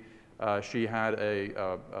Siddiqui, she had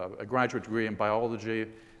a graduate degree in biology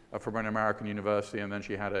from an American university, and then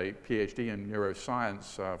she had a PhD in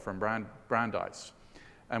neuroscience from Brandeis.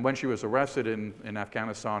 And when she was arrested in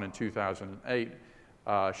Afghanistan in 2008,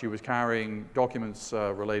 she was carrying documents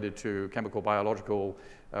related to chemical, biological,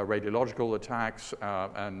 radiological attacks,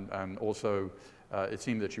 and also it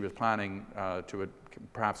seemed that she was planning to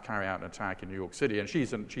perhaps carry out an attack in New York City, and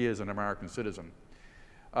she is an American citizen.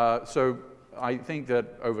 So I think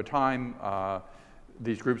that over time,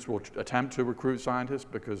 these groups will attempt to recruit scientists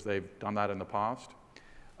because they've done that in the past.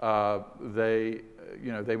 They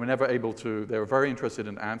were never able to, they were very interested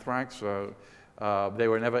in anthrax, so they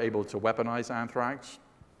were never able to weaponize anthrax.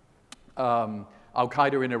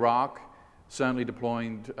 Al-Qaeda in Iraq certainly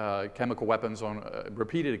deploying chemical weapons on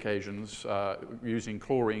repeated occasions using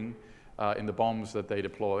chlorine in the bombs that they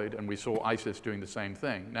deployed, and we saw ISIS doing the same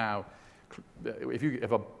thing. Now,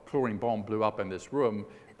 if a chlorine bomb blew up in this room,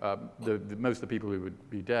 most of the people who would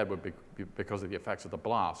be dead would be because of the effects of the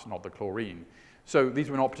blast, not the chlorine. So these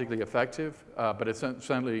were not particularly effective, but it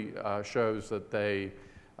certainly shows that they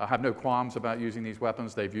have no qualms about using these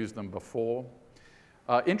weapons. They've used them before.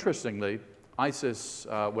 Interestingly, ISIS,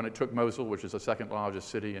 when it took Mosul, which is the second largest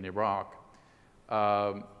city in Iraq,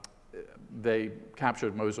 they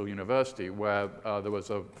captured Mosul University, where there was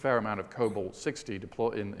a fair amount of cobalt-60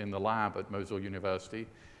 deployed in the lab at Mosul University.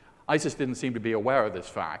 ISIS didn't seem to be aware of this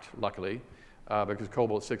fact, luckily, because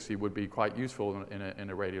cobalt-60 would be quite useful in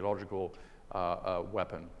a radiological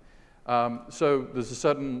weapon. So there's a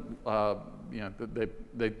certain,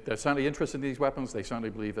 they're certainly interested in these weapons. They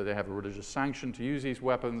certainly believe that they have a religious sanction to use these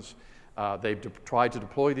weapons. They've tried to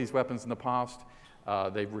deploy these weapons in the past.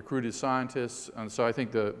 They've recruited scientists, and so I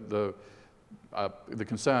think the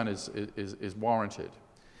concern is warranted.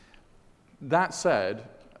 That said,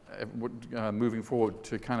 moving forward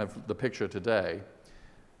to kind of the picture today,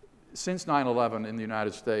 since 9/11 in the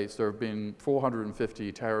United States, there have been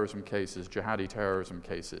 450 terrorism cases, jihadi terrorism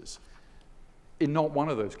cases. In not one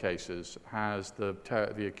of those cases has the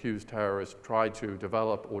accused terrorist tried to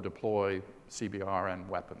develop or deploy CBRN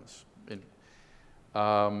weapons.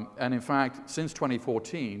 And in fact, since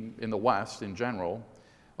 2014, in the West in general,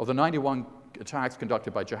 of the 91 attacks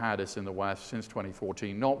conducted by jihadists in the West since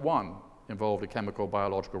 2014, not one involved a chemical,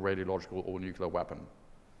 biological, radiological, or nuclear weapon.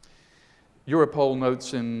 Europol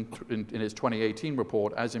notes in its 2018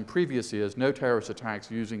 report, as in previous years, no terrorist attacks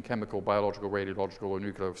using chemical, biological, radiological, or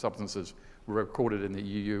nuclear substances were recorded in the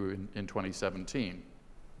EU in 2017.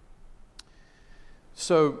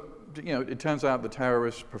 So, you know, it turns out the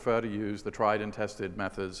terrorists prefer to use the tried and tested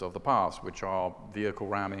methods of the past, which are vehicle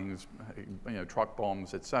rammings, you know, truck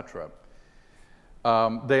bombs, etc.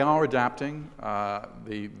 They are adapting.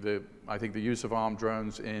 I think the use of armed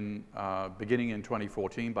drones beginning in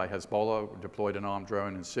 2014 by Hezbollah deployed an armed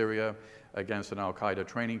drone in Syria against an al-Qaeda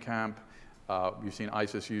training camp. You've seen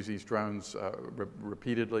ISIS use these drones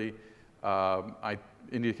repeatedly.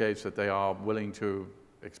 Indicates that they are willing to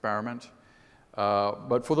experiment.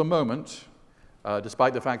 But for the moment,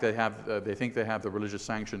 despite the fact they think they have the religious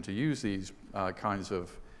sanction to use these kinds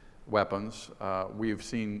of weapons, we've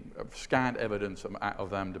seen scant evidence of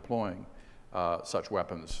them deploying such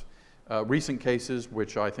weapons. Recent cases,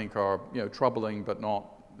 which I think are troubling but not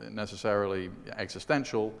necessarily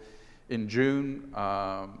existential. In June,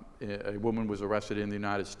 a woman was arrested in the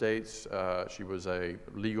United States. She was a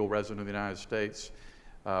legal resident of the United States.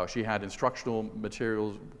 She had instructional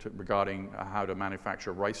materials regarding how to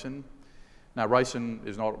manufacture ricin. Now, ricin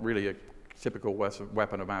is not really a typical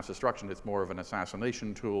weapon of mass destruction. It's more of an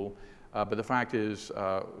assassination tool. But the fact is,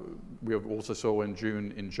 we also saw in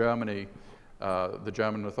June in Germany, the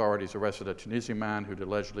German authorities arrested a Tunisian man who'd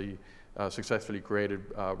allegedly successfully created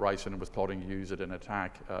ricin and was plotting to use it in an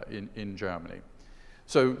attack in Germany.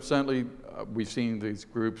 So certainly, we've seen these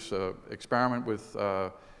groups experiment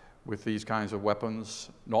with these kinds of weapons,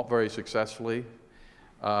 not very successfully.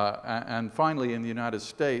 And finally, in the United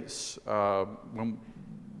States, when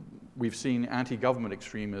we've seen anti-government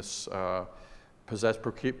extremists possess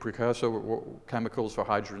precursor chemicals for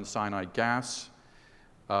hydrogen cyanide gas,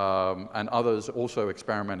 and others also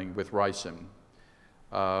experimenting with ricin.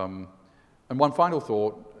 And one final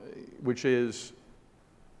thought, which is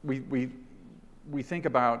we think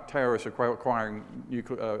about terrorists acquiring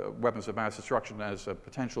weapons of mass destruction as a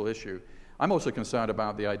potential issue. I'm also concerned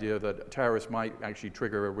about the idea that terrorists might actually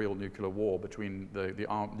trigger a real nuclear war between the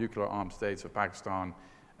nuclear armed states of Pakistan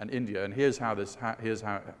and India. And here's how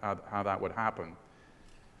that would happen.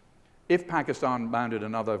 If Pakistan mounted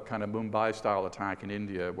another kind of Mumbai-style attack in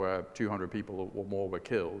India where 200 people or more were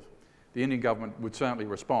killed, the Indian government would certainly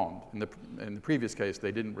respond. In the previous case,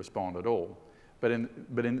 they didn't respond at all. But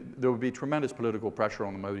there would be tremendous political pressure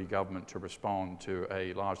on the Modi government to respond to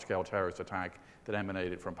a large-scale terrorist attack that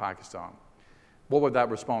emanated from Pakistan. What would that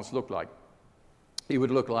response look like? It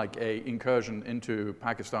would look like an incursion into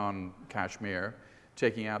Pakistan, Kashmir,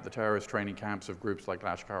 taking out the terrorist training camps of groups like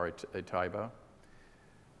Lashkar-e-Taiba.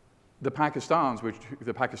 The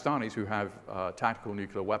Pakistanis who have tactical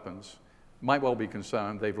nuclear weapons might well be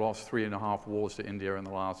concerned. They've lost 3.5 wars to India in the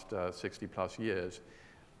last 60-plus years.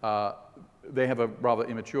 They have a rather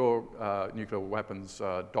immature nuclear weapons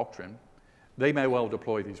doctrine. They may well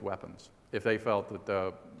deploy these weapons if they felt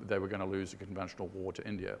that they were going to lose a conventional war to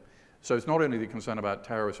India. So it's not only the concern about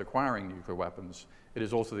terrorists acquiring nuclear weapons, it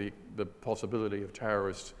is also the possibility of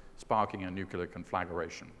terrorists sparking a nuclear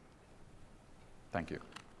conflagration. Thank you.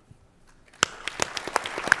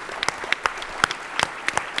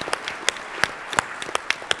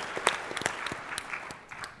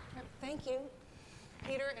 Thank you,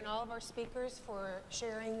 Peter, and all of our speakers for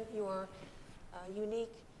sharing your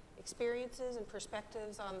unique experiences and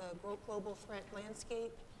perspectives on the global threat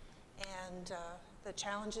landscape and the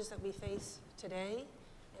challenges that we face today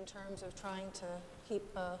in terms of trying to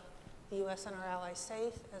keep the U.S. and our allies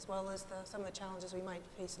safe, as well as some of the challenges we might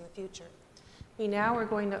face in the future. We now are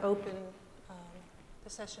going to open the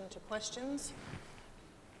session to questions.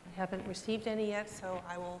 I haven't received any yet, so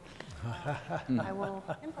I will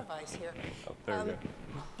improvise here. Oh, there we go.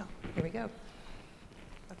 Oh, here we go.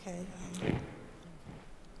 Okay.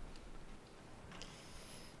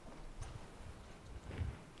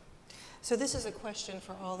 So this is a question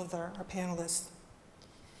for all of our panelists.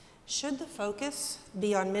 Should the focus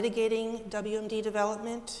be on mitigating WMD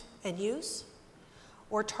development and use,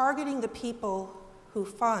 or targeting the people who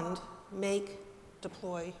fund, make,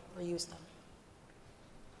 deploy, or use them?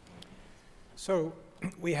 So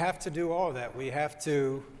we have to do all of that. We have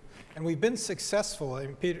to, and we've been successful. I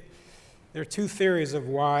mean, Peter, there are two theories of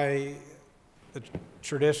why the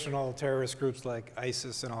traditional terrorist groups like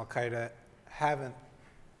ISIS and Al-Qaeda haven't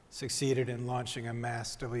succeeded in launching a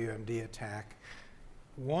mass WMD attack.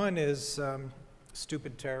 One is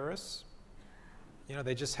stupid terrorists. You know,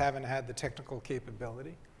 they just haven't had the technical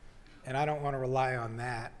capability. And I don't want to rely on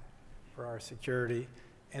that for our security.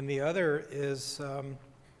 And the other is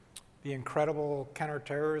the incredible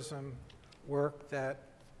counterterrorism work that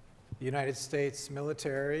the United States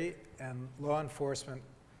military and law enforcement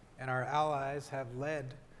and our allies have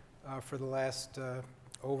led for the last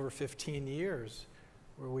over 15 years,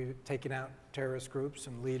 where we've taken out terrorist groups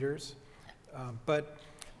and leaders. But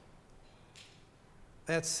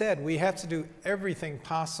that said, we have to do everything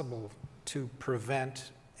possible to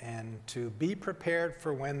prevent and to be prepared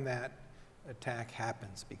for when that attack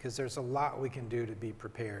happens, because there's a lot we can do to be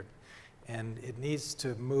prepared. And it needs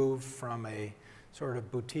to move from a sort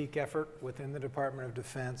of boutique effort within the Department of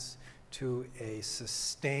Defense to a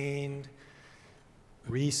sustained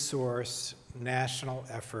resource national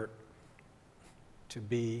effort to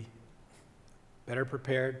be better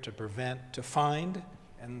prepared to prevent, to find,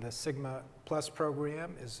 and the Sigma Plus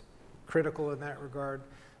program is critical in that regard,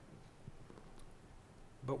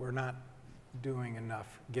 but we're not doing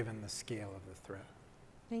enough given the scale of the threat.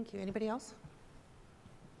 Thank you. Anybody else?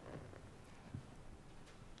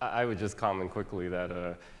 I would just comment quickly that,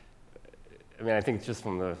 I mean, I think just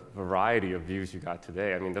from the variety of views you got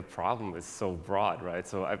today, I mean, the problem is so broad, right?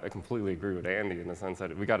 So I completely agree with Andy in the sense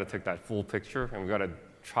that we got to take that full picture and we got to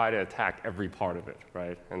try to attack every part of it,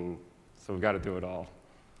 right? And so we got to do it all.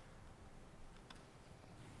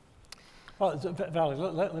 Well, Valerie,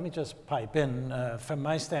 let me just pipe in. From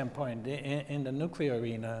my standpoint, in the nuclear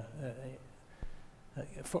arena,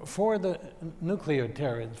 for the nuclear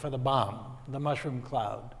terrorism, for the bomb, the mushroom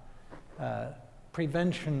cloud,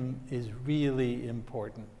 prevention is really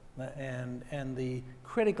important. And the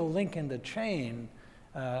critical link in the chain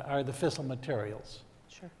are the fissile materials.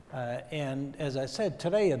 Sure. And as I said,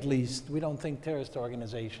 today at least, we don't think terrorist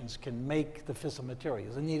organizations can make the fissile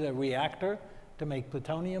materials. They need a reactor to make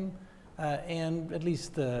plutonium. And at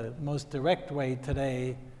least the most direct way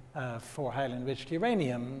today for highly enriched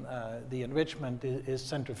uranium, the enrichment is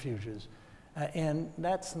centrifuges. And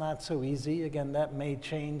that's not so easy. Again, that may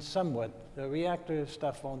change somewhat. The reactor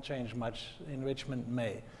stuff won't change much. Enrichment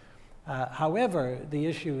may. However, the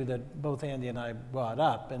issue that both Andy and I brought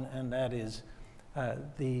up, and that is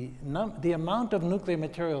the amount of nuclear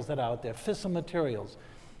materials that are out there, fissile materials.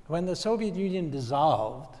 When the Soviet Union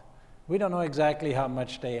dissolved, we don't know exactly how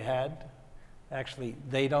much they had. Actually,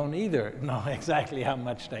 they don't either know exactly how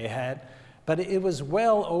much they had, but it was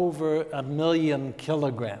well over 1 million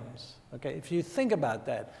kilograms. Okay, if you think about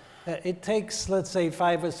that, it takes, let's say,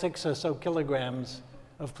 5 or 6 or so kilograms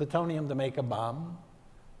of plutonium to make a bomb.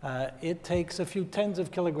 It takes a few tens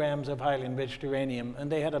of kilograms of highly enriched uranium, and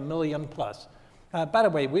they had 1 million plus. By the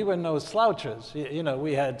way, we were no slouchers. You know,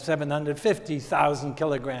 we had 750,000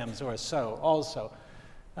 kilograms or so also.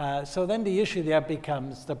 So then the issue there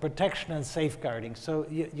becomes the protection and safeguarding. So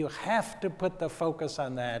you have to put the focus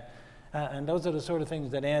on that. And those are the sort of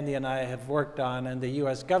things that Andy and I have worked on and the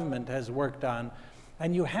US government has worked on.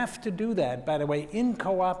 And you have to do that, by the way, in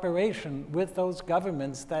cooperation with those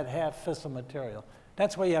governments that have fissile material.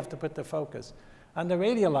 That's where you have to put the focus. On the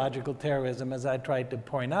radiological terrorism, as I tried to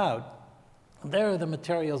point out, there the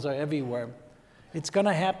materials are everywhere. It's going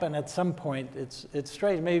to happen at some point. It's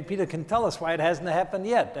strange. Maybe Peter can tell us why it hasn't happened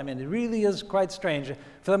yet. I mean, it really is quite strange.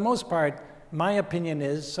 For the most part, my opinion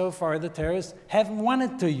is, so far, the terrorists haven't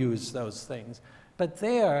wanted to use those things. But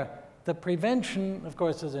there, the prevention, of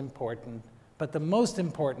course, is important. But the most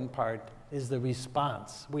important part is the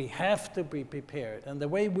response. We have to be prepared. And the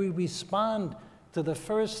way we respond to the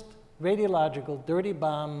first radiological dirty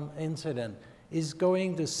bomb incident is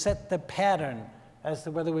going to set the pattern as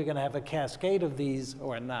to whether we're going to have a cascade of these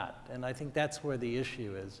or not. And I think that's where the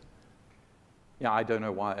issue is. Yeah, I don't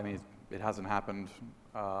know why. I mean, it hasn't happened.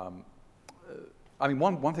 I mean,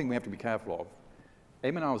 one thing we have to be careful of,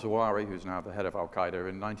 Ayman al-Zawahiri, who's now the head of Al-Qaeda,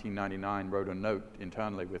 in 1999 wrote a note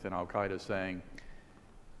internally within Al-Qaeda saying,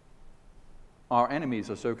 our enemies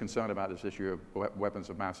are so concerned about this issue of weapons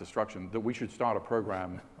of mass destruction that we should start a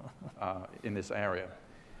program in this area.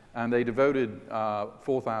 And they devoted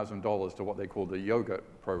 $4,000 to what they called the Yogurt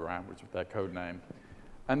program, which is their code name.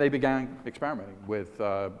 And they began experimenting with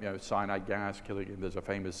cyanide gas, killing. There's a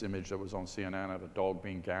famous image that was on CNN of a dog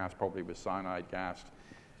being gassed, probably with cyanide gassed.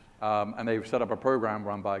 And they set up a program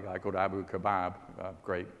run by a guy called Abu Kebab, a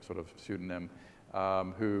great sort of pseudonym,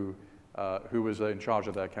 who was in charge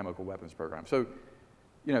of their chemical weapons program. So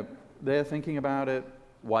you know, they're thinking about it.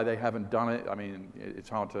 Why they haven't done it, I mean, it's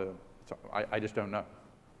hard to, I just don't know.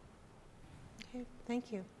 Okay,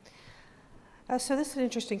 thank you. So this is an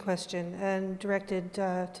interesting question and directed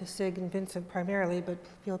to Sig and Vincent primarily, but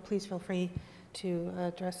please feel free to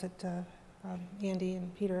address it, Andy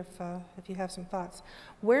and Peter, if you have some thoughts.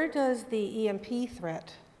 Where does the EMP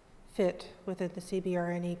threat fit within the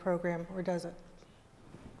CBRNE program, or does it?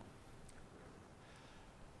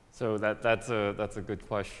 So that's a good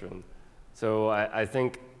question. So I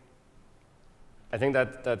think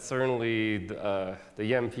that certainly the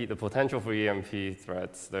EMP, the potential for EMP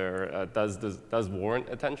threats there does warrant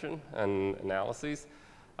attention and analyses.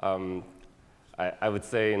 I would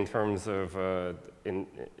say in terms of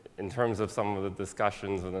in terms of some of the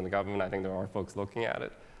discussions within the government, I think there are folks looking at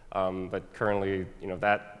it. But currently, you know,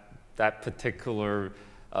 that particular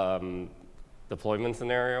deployment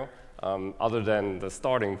scenario, other than the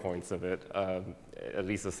starting points of it, at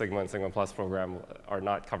least the Sigma and Sigma Plus program are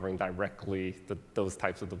not covering directly those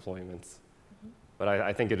types of deployments. Mm-hmm. But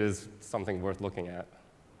I think it is something worth looking at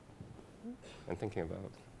and thinking about.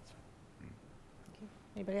 Okay.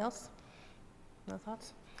 Anybody else? No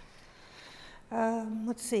thoughts?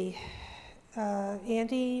 Let's see.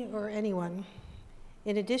 Andy or anyone,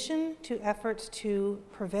 in addition to efforts to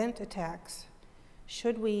prevent attacks,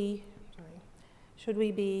 should we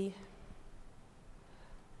be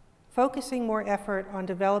focusing more effort on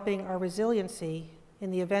developing our resiliency in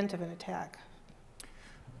the event of an attack?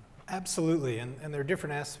 Absolutely, and there are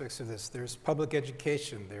different aspects of this. There's public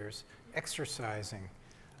education, there's exercising,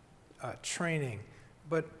 training,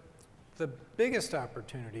 but the biggest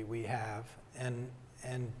opportunity we have, and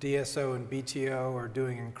DSO and BTO are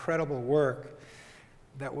doing incredible work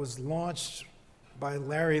that was launched by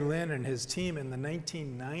Larry Lin and his team in the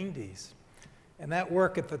 1990s. And that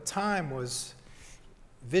work at the time was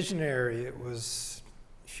visionary, it was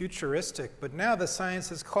futuristic, but now the science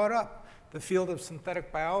has caught up. The field of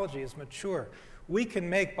synthetic biology is mature. We can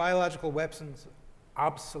make biological weapons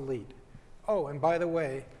obsolete. Oh, and by the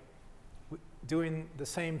way, doing the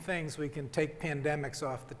same things, we can take pandemics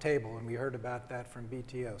off the table, and we heard about that from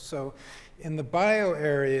BTO. So in the bio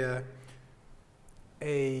area,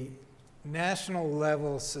 a national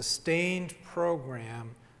level sustained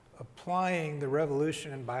program applying the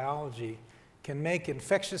revolution in biology can make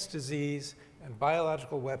infectious disease and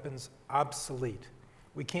biological weapons obsolete.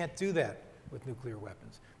 We can't do that with nuclear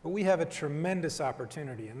weapons. But we have a tremendous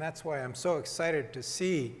opportunity, and that's why I'm so excited to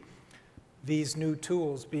see these new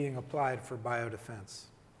tools being applied for biodefense.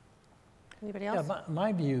 Anybody else? Yeah,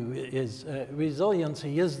 my view is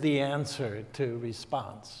resiliency is the answer to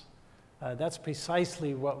response. That's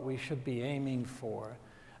precisely what we should be aiming for.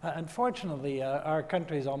 Unfortunately, our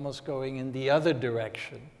country is almost going in the other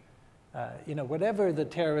direction. You know, whatever the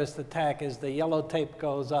terrorist attack is, the yellow tape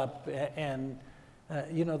goes up, and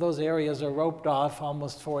you know, those areas are roped off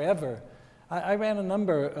almost forever. I ran a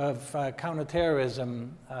number of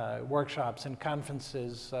counterterrorism workshops and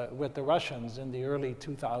conferences with the Russians in the early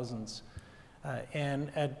 2000s.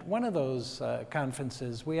 And at one of those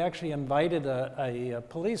conferences, we actually invited a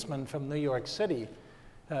policeman from New York City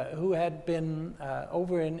who had been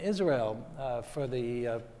over in Israel for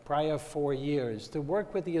the prior 4 years to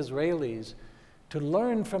work with the Israelis, to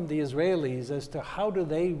learn from the Israelis as to how do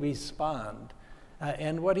they respond.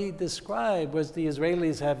 And what he described was the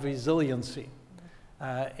Israelis have resiliency.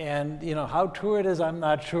 And you know, how true it is, I'm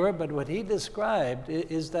not sure, but what he described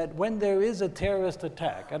is that when there is a terrorist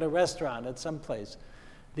attack at a restaurant at some place,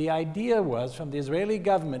 the idea was from the Israeli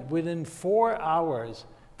government, within 4 hours,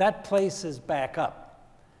 that place is back up.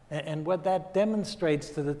 And what that demonstrates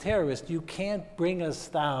to the terrorist, you can't bring us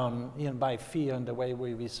down, you know, by fear and the way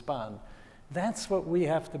we respond. That's what we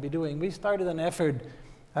have to be doing. We started an effort,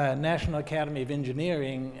 National Academy of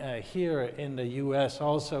Engineering here in the US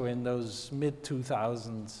also in those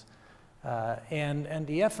mid-2000s. And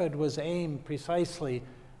the effort was aimed precisely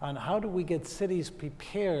on how do we get cities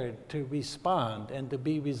prepared to respond and to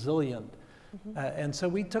be resilient. Mm-hmm. And so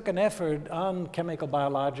we took an effort on chemical,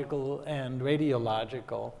 biological, and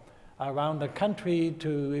radiological around the country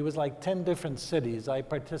to, it was like 10 different cities. I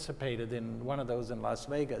participated in one of those in Las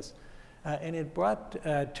Vegas. And it brought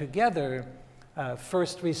together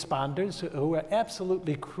first responders who are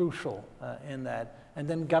absolutely crucial in that, and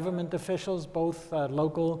then government officials, both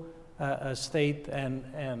local, state,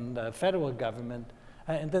 and federal government,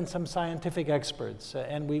 and then some scientific experts.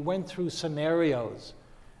 And we went through scenarios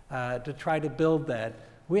to try to build that.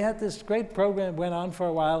 We had this great program, went on for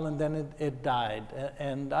a while, and then it died.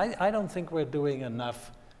 And I don't think we're doing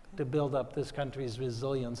enough to build up this country's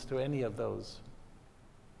resilience to any of those.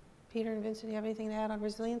 Peter and Vincent, do you have anything to add on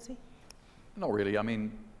resiliency? Not really. I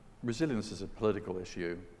mean, resilience is a political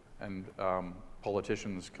issue, and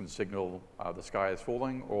politicians can signal the sky is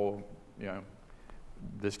falling, or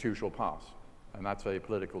this too shall pass, and that's a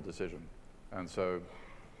political decision. And so,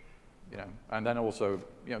 and then also,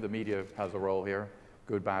 the media has a role here,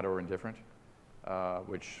 good, bad, or indifferent,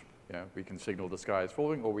 which we can signal the sky is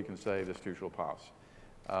falling, or we can say this too shall pass.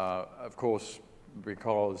 Of course,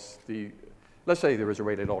 because let's say there is a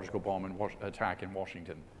radiological bomb attack in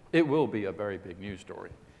Washington, it will be a very big news story.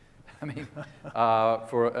 I mean,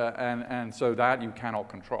 and so that you cannot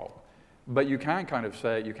control. But you can kind of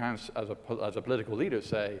say, you can, as a political leader,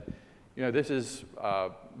 say, this is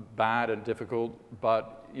bad and difficult,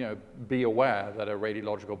 but be aware that a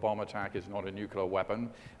radiological bomb attack is not a nuclear weapon.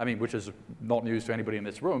 I mean, which is not news to anybody in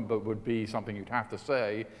this room, but would be something you'd have to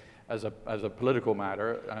say as a political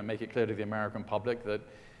matter, and make it clear to the American public that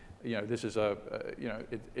this is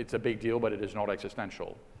it's a big deal, but it is not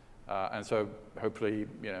existential. And so hopefully,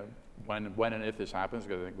 when and if this happens,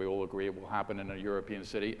 because I think we all agree it will happen in a European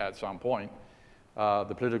city at some point,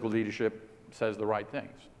 the political leadership says the right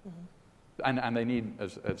things. Mm-hmm. And they need,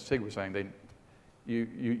 as Sig was saying,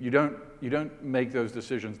 you don't make those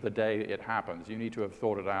decisions the day it happens. You need to have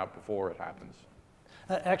thought it out before it happens.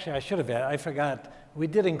 Actually, I should have. I forgot. We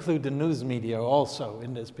did include the news media also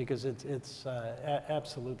in this because it's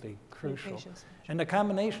absolutely crucial. And the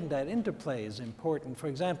combination, that interplay, is important. For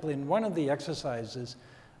example, in one of the exercises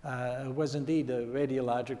was indeed a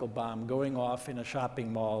radiological bomb going off in a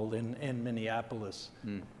shopping mall in Minneapolis.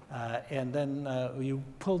 Mm. And then you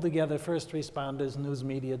pull together first responders, news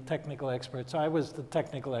media, technical experts. I was the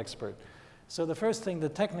technical expert. So the first thing the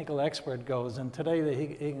technical expert goes, and today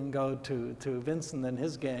he can go to Vincent and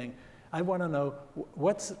his gang, I want to know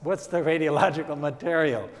what's the radiological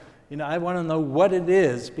material. I want to know what it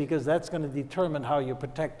is, because that's going to determine how you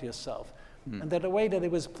protect yourself. Mm. And that the way that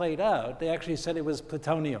it was played out, they actually said it was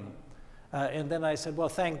plutonium. And then I said, well,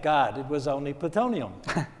 thank God it was only plutonium.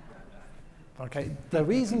 Okay. The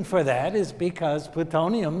reason for that is because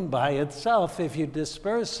plutonium by itself, if you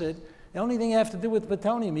disperse it, the only thing you have to do with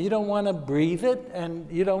plutonium, you don't want to breathe it and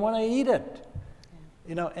you don't want to eat it.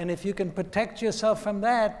 And if you can protect yourself from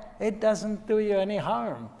that, it doesn't do you any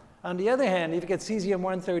harm. On the other hand, if you get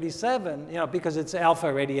cesium-137, because it's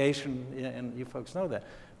alpha radiation, and you folks know that,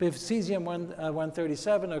 but if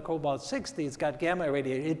cesium-137 or cobalt-60, it's got gamma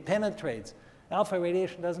radiation, it penetrates. Alpha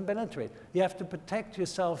radiation doesn't penetrate. You have to protect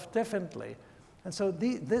yourself differently. And so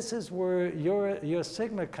this is where your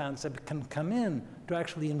sigma concept can come in to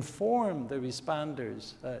actually inform the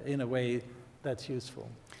responders in a way that's useful.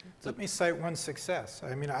 Let me cite one success.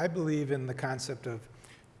 I mean, I believe in the concept of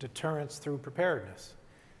deterrence through preparedness.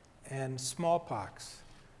 And smallpox.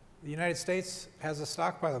 The United States has a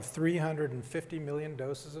stockpile of 350 million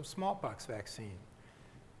doses of smallpox vaccine.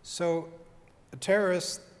 So a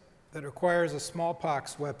terrorist that acquires a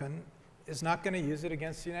smallpox weapon is not going to use it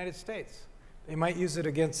against the United States. They might use it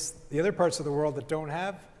against the other parts of the world that don't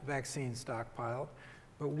have vaccine stockpiled,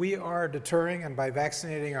 but we are deterring, and by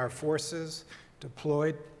vaccinating our forces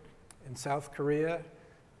deployed in South Korea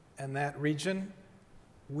and that region,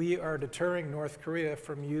 we are deterring North Korea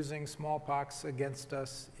from using smallpox against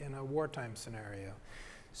us in a wartime scenario.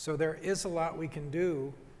 So there is a lot we can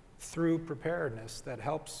do through preparedness that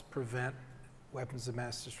helps prevent weapons of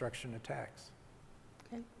mass destruction attacks.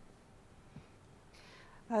 Okay.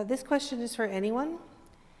 This question is for anyone.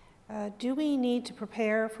 Do we need to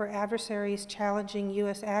prepare for adversaries challenging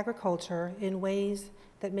U.S. agriculture in ways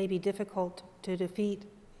that may be difficult to defeat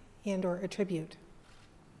and/or attribute?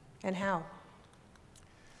 And how?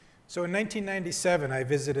 So in 1997, I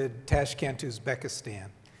visited Tashkent, Uzbekistan,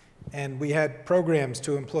 and we had programs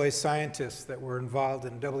to employ scientists that were involved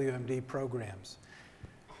in WMD programs.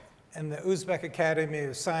 And the Uzbek Academy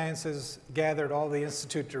of Sciences gathered all the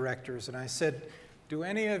institute directors, and I said, do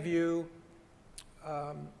any of you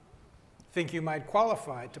think you might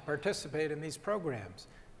qualify to participate in these programs?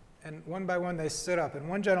 And one by one they stood up, and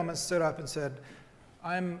one gentleman stood up and said,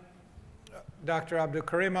 I'm Dr.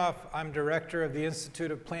 Abdulkarimov, I'm director of the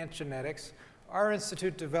Institute of Plant Genetics. Our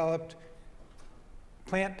institute developed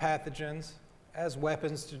plant pathogens as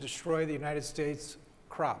weapons to destroy the United States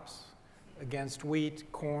crops against wheat,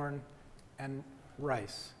 corn, and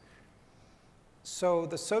rice. So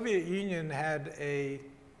the Soviet Union had a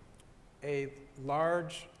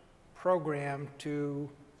large program to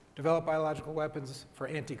develop biological weapons for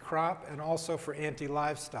anti-crop and also for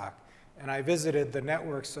anti-livestock. And I visited the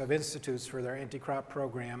networks of institutes for their anti-crop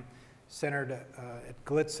program centered at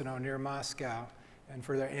Golitsino near Moscow, and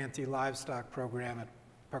for their anti-livestock program at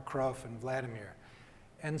Pokrov and Vladimir.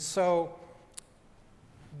 And so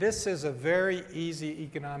this is a very easy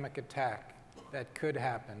economic attack that could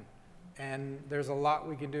happen. And there's a lot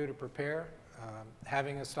we can do to prepare.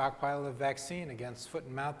 Having a stockpile of vaccine against foot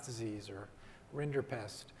and mouth disease or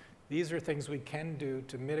rinderpest. These are things we can do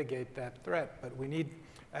to mitigate that threat, but we need,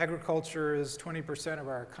 agriculture is 20% of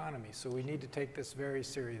our economy, so we need to take this very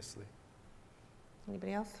seriously.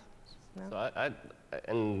 Anybody else? No? So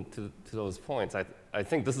and to those points, I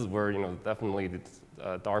think this is where, definitely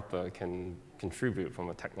DARPA can contribute from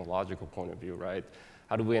a technological point of view, right?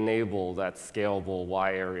 How do we enable that scalable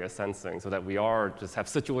wide area sensing so that we just have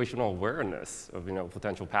situational awareness of,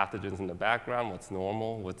 potential pathogens in the background, what's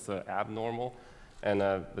normal, what's abnormal, and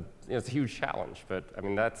but, it's a huge challenge. But I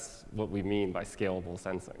mean, that's what we mean by scalable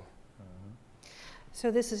sensing.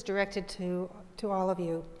 So this is directed to all of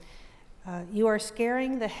you. You are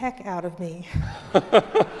scaring the heck out of me.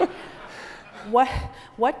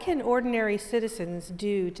 What can ordinary citizens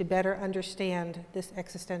do to better understand this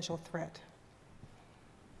existential threat?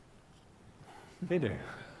 Peter.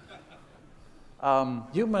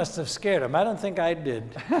 You must have scared him. I don't think I did.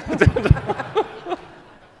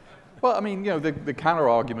 Well, I mean, the counter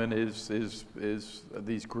argument is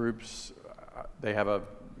these groups, they have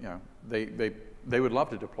they would love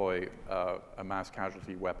to deploy a mass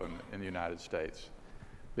casualty weapon in the United States.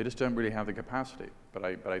 They just don't really have the capacity. But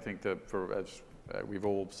I think that as we've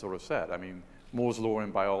all sort of said, I mean, Moore's law in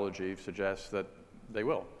biology suggests that they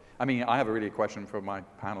will. I mean, I have a really question for my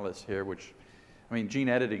panelists here, which, I mean, gene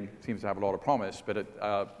editing seems to have a lot of promise, but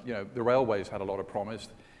the railways had a lot of promise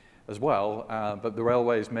as well. But the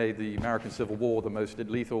railways made the American Civil War the most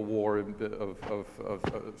lethal war of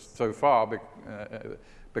so far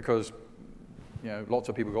because lots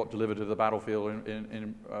of people got delivered to the battlefield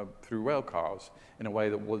through rail cars in a way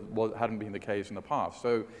that hadn't been the case in the past.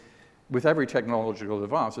 So with every technological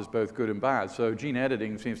advance, there's both good and bad. So gene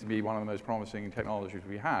editing seems to be one of the most promising technologies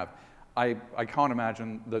we have. I can't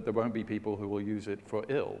imagine that there won't be people who will use it for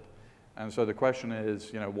ill. And so the question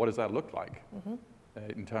is, what does that look like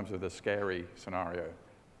in terms of the scary scenario?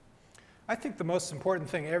 I think the most important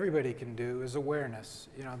thing everybody can do is awareness.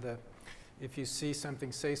 If you see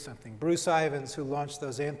something, say something. Bruce Ivins, who launched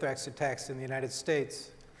those anthrax attacks in the United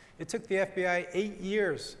States, it took the FBI 8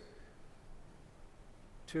 years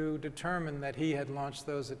to determine that he had launched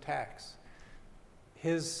those attacks.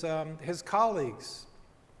 His colleagues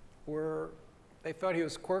they thought he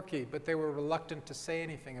was quirky, but they were reluctant to say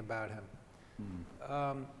anything about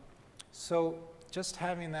him. So just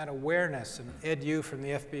having that awareness, and Ed Yu from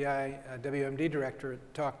the FBI WMD director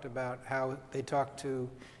talked about how they talked to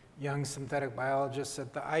young synthetic biologists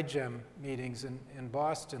at the iGEM meetings in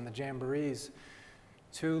Boston, the jamborees,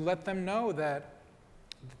 to let them know that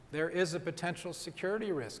there is a potential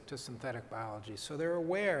security risk to synthetic biology. So they're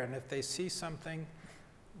aware, and if they see something,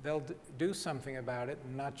 they'll do something about it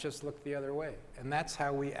and not just look the other way. And that's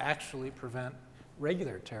how we actually prevent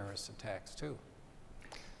regular terrorist attacks, too.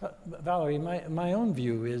 Valerie, my own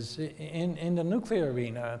view is in the nuclear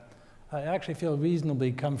arena, I actually feel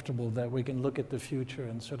reasonably comfortable that we can look at the future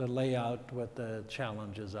and sort of lay out what the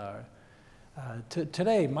challenges are.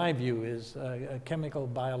 Today, my view is chemical,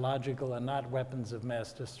 biological are not weapons of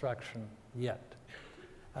mass destruction yet.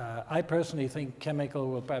 I personally think chemical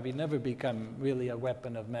will probably never become really a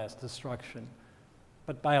weapon of mass destruction,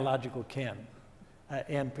 but biological can.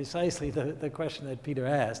 And precisely the question that Peter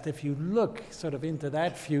asked, if you look sort of into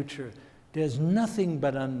that future, there's nothing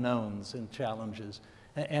but unknowns and challenges.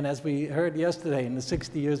 And as we heard yesterday in the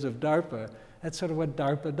 60 years of DARPA, that's sort of what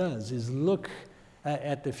DARPA does, is look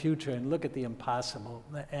at the future and look at the impossible.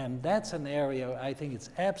 And that's an area I think it's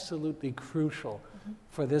absolutely crucial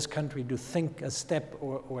for this country to think a step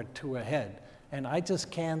or two ahead. And I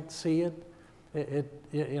just can't see it.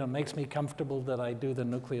 It makes me comfortable that I do the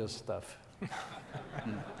nuclear stuff.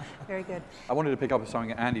 Very good. I wanted to pick up on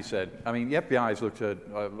something Andy said. I mean, the FBI has looked at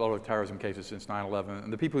a lot of terrorism cases since 9/11,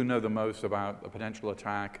 and the people who know the most about a potential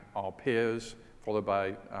attack are peers, followed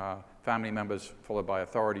by family members, followed by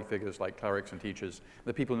authority figures like clerics and teachers.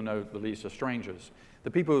 The people who know the least are strangers.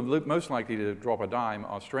 The people who are most likely to drop a dime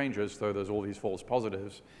are strangers, though there's all these false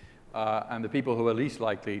positives, and the people who are least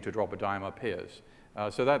likely to drop a dime are peers.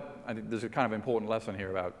 So I think there's a kind of important lesson here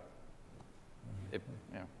about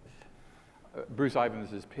Bruce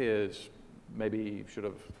Ivins' peers maybe should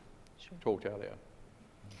have talked earlier.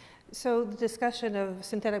 So the discussion of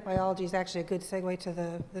synthetic biology is actually a good segue to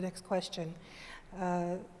the next question.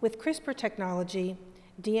 With CRISPR technology,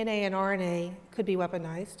 DNA and RNA could be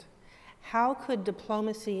weaponized. How could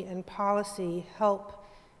diplomacy and policy help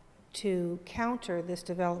to counter this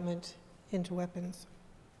development into weapons?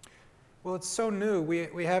 Well, it's so new,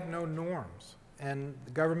 we have no norms. And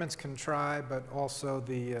the governments can try, but also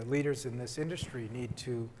the leaders in this industry need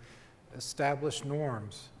to establish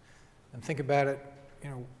norms. And think about it,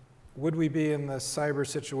 would we be in the cyber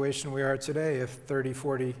situation we are today if 30,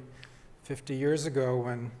 40, 50 years ago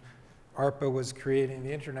when DARPA was creating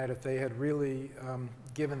the internet, if they had really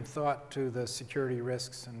given thought to the security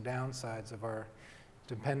risks and downsides of our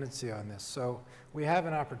dependency on this. So we have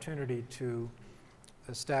an opportunity to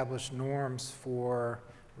establish norms for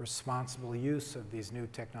responsible use of these new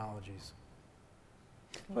technologies.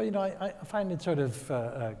 Well, I find it sort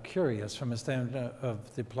of curious from a standpoint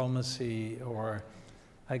of diplomacy, or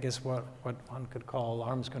I guess what one could call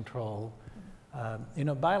arms control.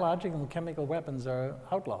 Biological and chemical weapons are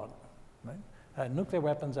outlawed, right? Nuclear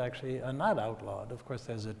weapons actually are not outlawed. Of course,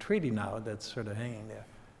 there's a treaty now that's sort of hanging there.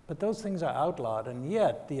 But those things are outlawed, and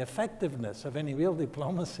yet the effectiveness of any real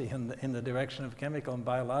diplomacy in the direction of chemical and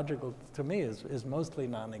biological, to me, is mostly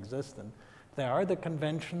non-existent. There are the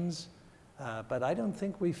conventions, but I don't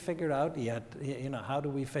think we've figured out yet, how do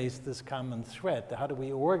we face this common threat? How do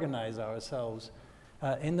we organize ourselves?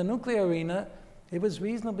 In the nuclear arena, it was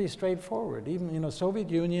reasonably straightforward. Even, Soviet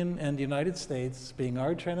Union and the United States, being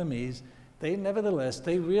arch enemies, they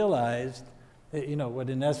realized, what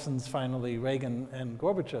in essence finally Reagan and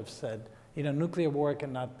Gorbachev said, nuclear war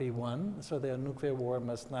cannot be won, so the nuclear war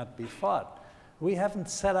must not be fought. We haven't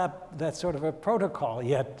set up that sort of a protocol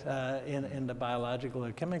yet in the biological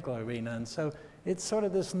or chemical arena, and so it's sort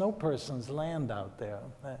of this no person's land out there.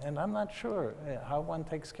 And I'm not sure how one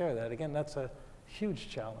takes care of that. Again, that's a huge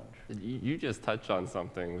challenge. You just touched on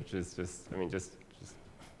something which is just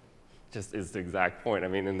is the exact point. I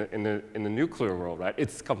mean, in the nuclear world, right?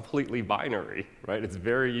 It's completely binary, right? It's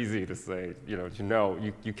very easy to say,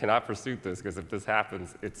 you cannot pursue this because if this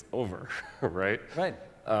happens, it's over, right? Right.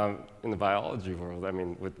 In the biology world, I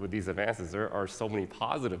mean, with these advances, there are so many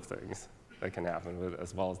positive things that can happen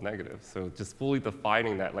as well as negative. So just fully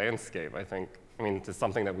defining that landscape, I think, it's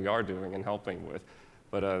something that we are doing and helping with,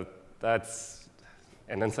 but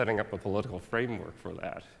and then setting up a political framework for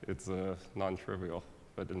that. It's non-trivial,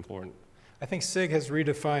 but important. I think SIG has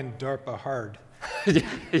redefined DARPA hard. Yeah.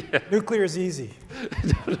 Nuclear is easy.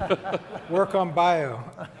 Work on bio,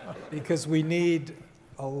 because we need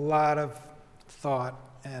a lot of thought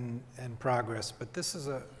and progress. But this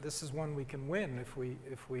is one we can win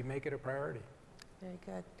if we make it a priority. Very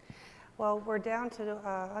good. Well, we're down to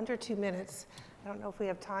under 2 minutes. I don't know if we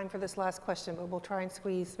have time for this last question, but we'll try and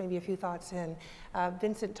squeeze maybe a few thoughts in.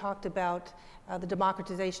 Vincent talked about the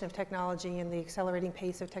democratization of technology and the accelerating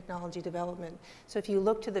pace of technology development. So if you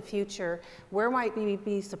look to the future, where might we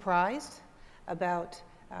be surprised about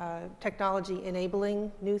technology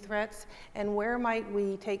enabling new threats, and where might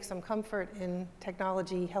we take some comfort in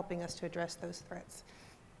technology helping us to address those threats?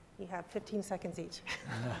 You have 15 seconds each.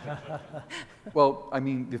 Well,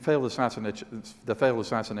 the failed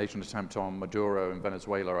assassination attempt on Maduro in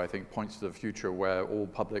Venezuela, I think, points to the future where all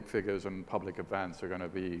public figures and public events are going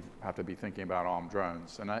to have to be thinking about armed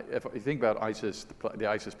drones. And if you think about ISIS, the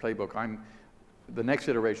ISIS playbook, the next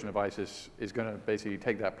iteration of ISIS is going to basically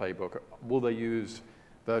take that playbook. Will they use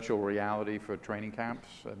virtual reality for training camps?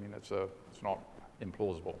 It's not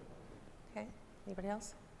implausible. Okay. Anybody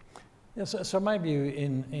else? Yes, so my view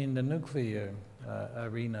in the nuclear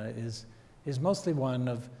arena is mostly one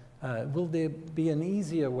of, will there be an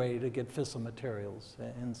easier way to get fissile materials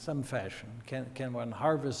in some fashion? Can one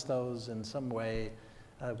harvest those in some way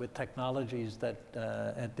with technologies that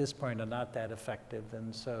at this point are not that effective?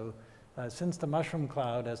 And so since the mushroom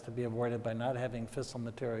cloud has to be avoided by not having fissile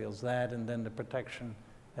materials, that and then the protection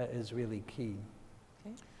is really key.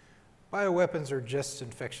 Okay. Bioweapons are just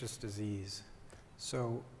infectious disease.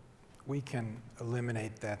 So we can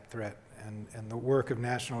eliminate that threat. And the work of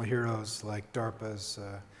national heroes like DARPA's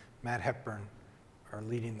Matt Hepburn are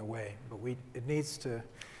leading the way. But it needs to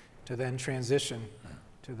then transition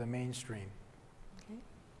to the mainstream. Okay.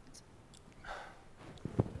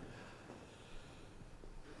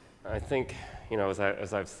 I think,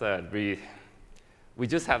 as I've said, we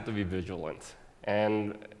just have to be vigilant.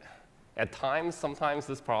 And at times, sometimes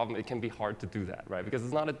this problem, it can be hard to do that, right? Because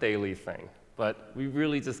it's not a daily thing. But we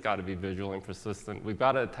really just got to be vigilant, persistent. We've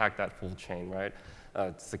got to attack that full chain, right?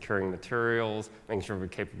 Securing materials, making sure we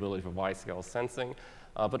have capability for wide-scale sensing,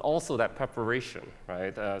 but also that preparation,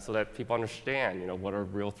 right? So that people understand, what are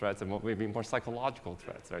real threats and what may be more psychological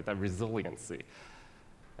threats, right? That resiliency.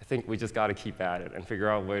 I think we just got to keep at it and figure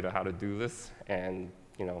out a way to how to do this, and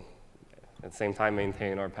at the same time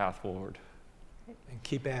maintain our path forward. And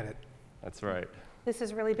keep at it. That's right. This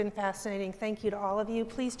has really been fascinating. Thank you to all of you.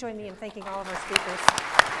 Please join me in thanking all of our speakers.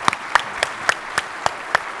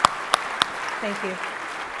 Thank you.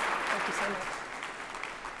 Thank you so much.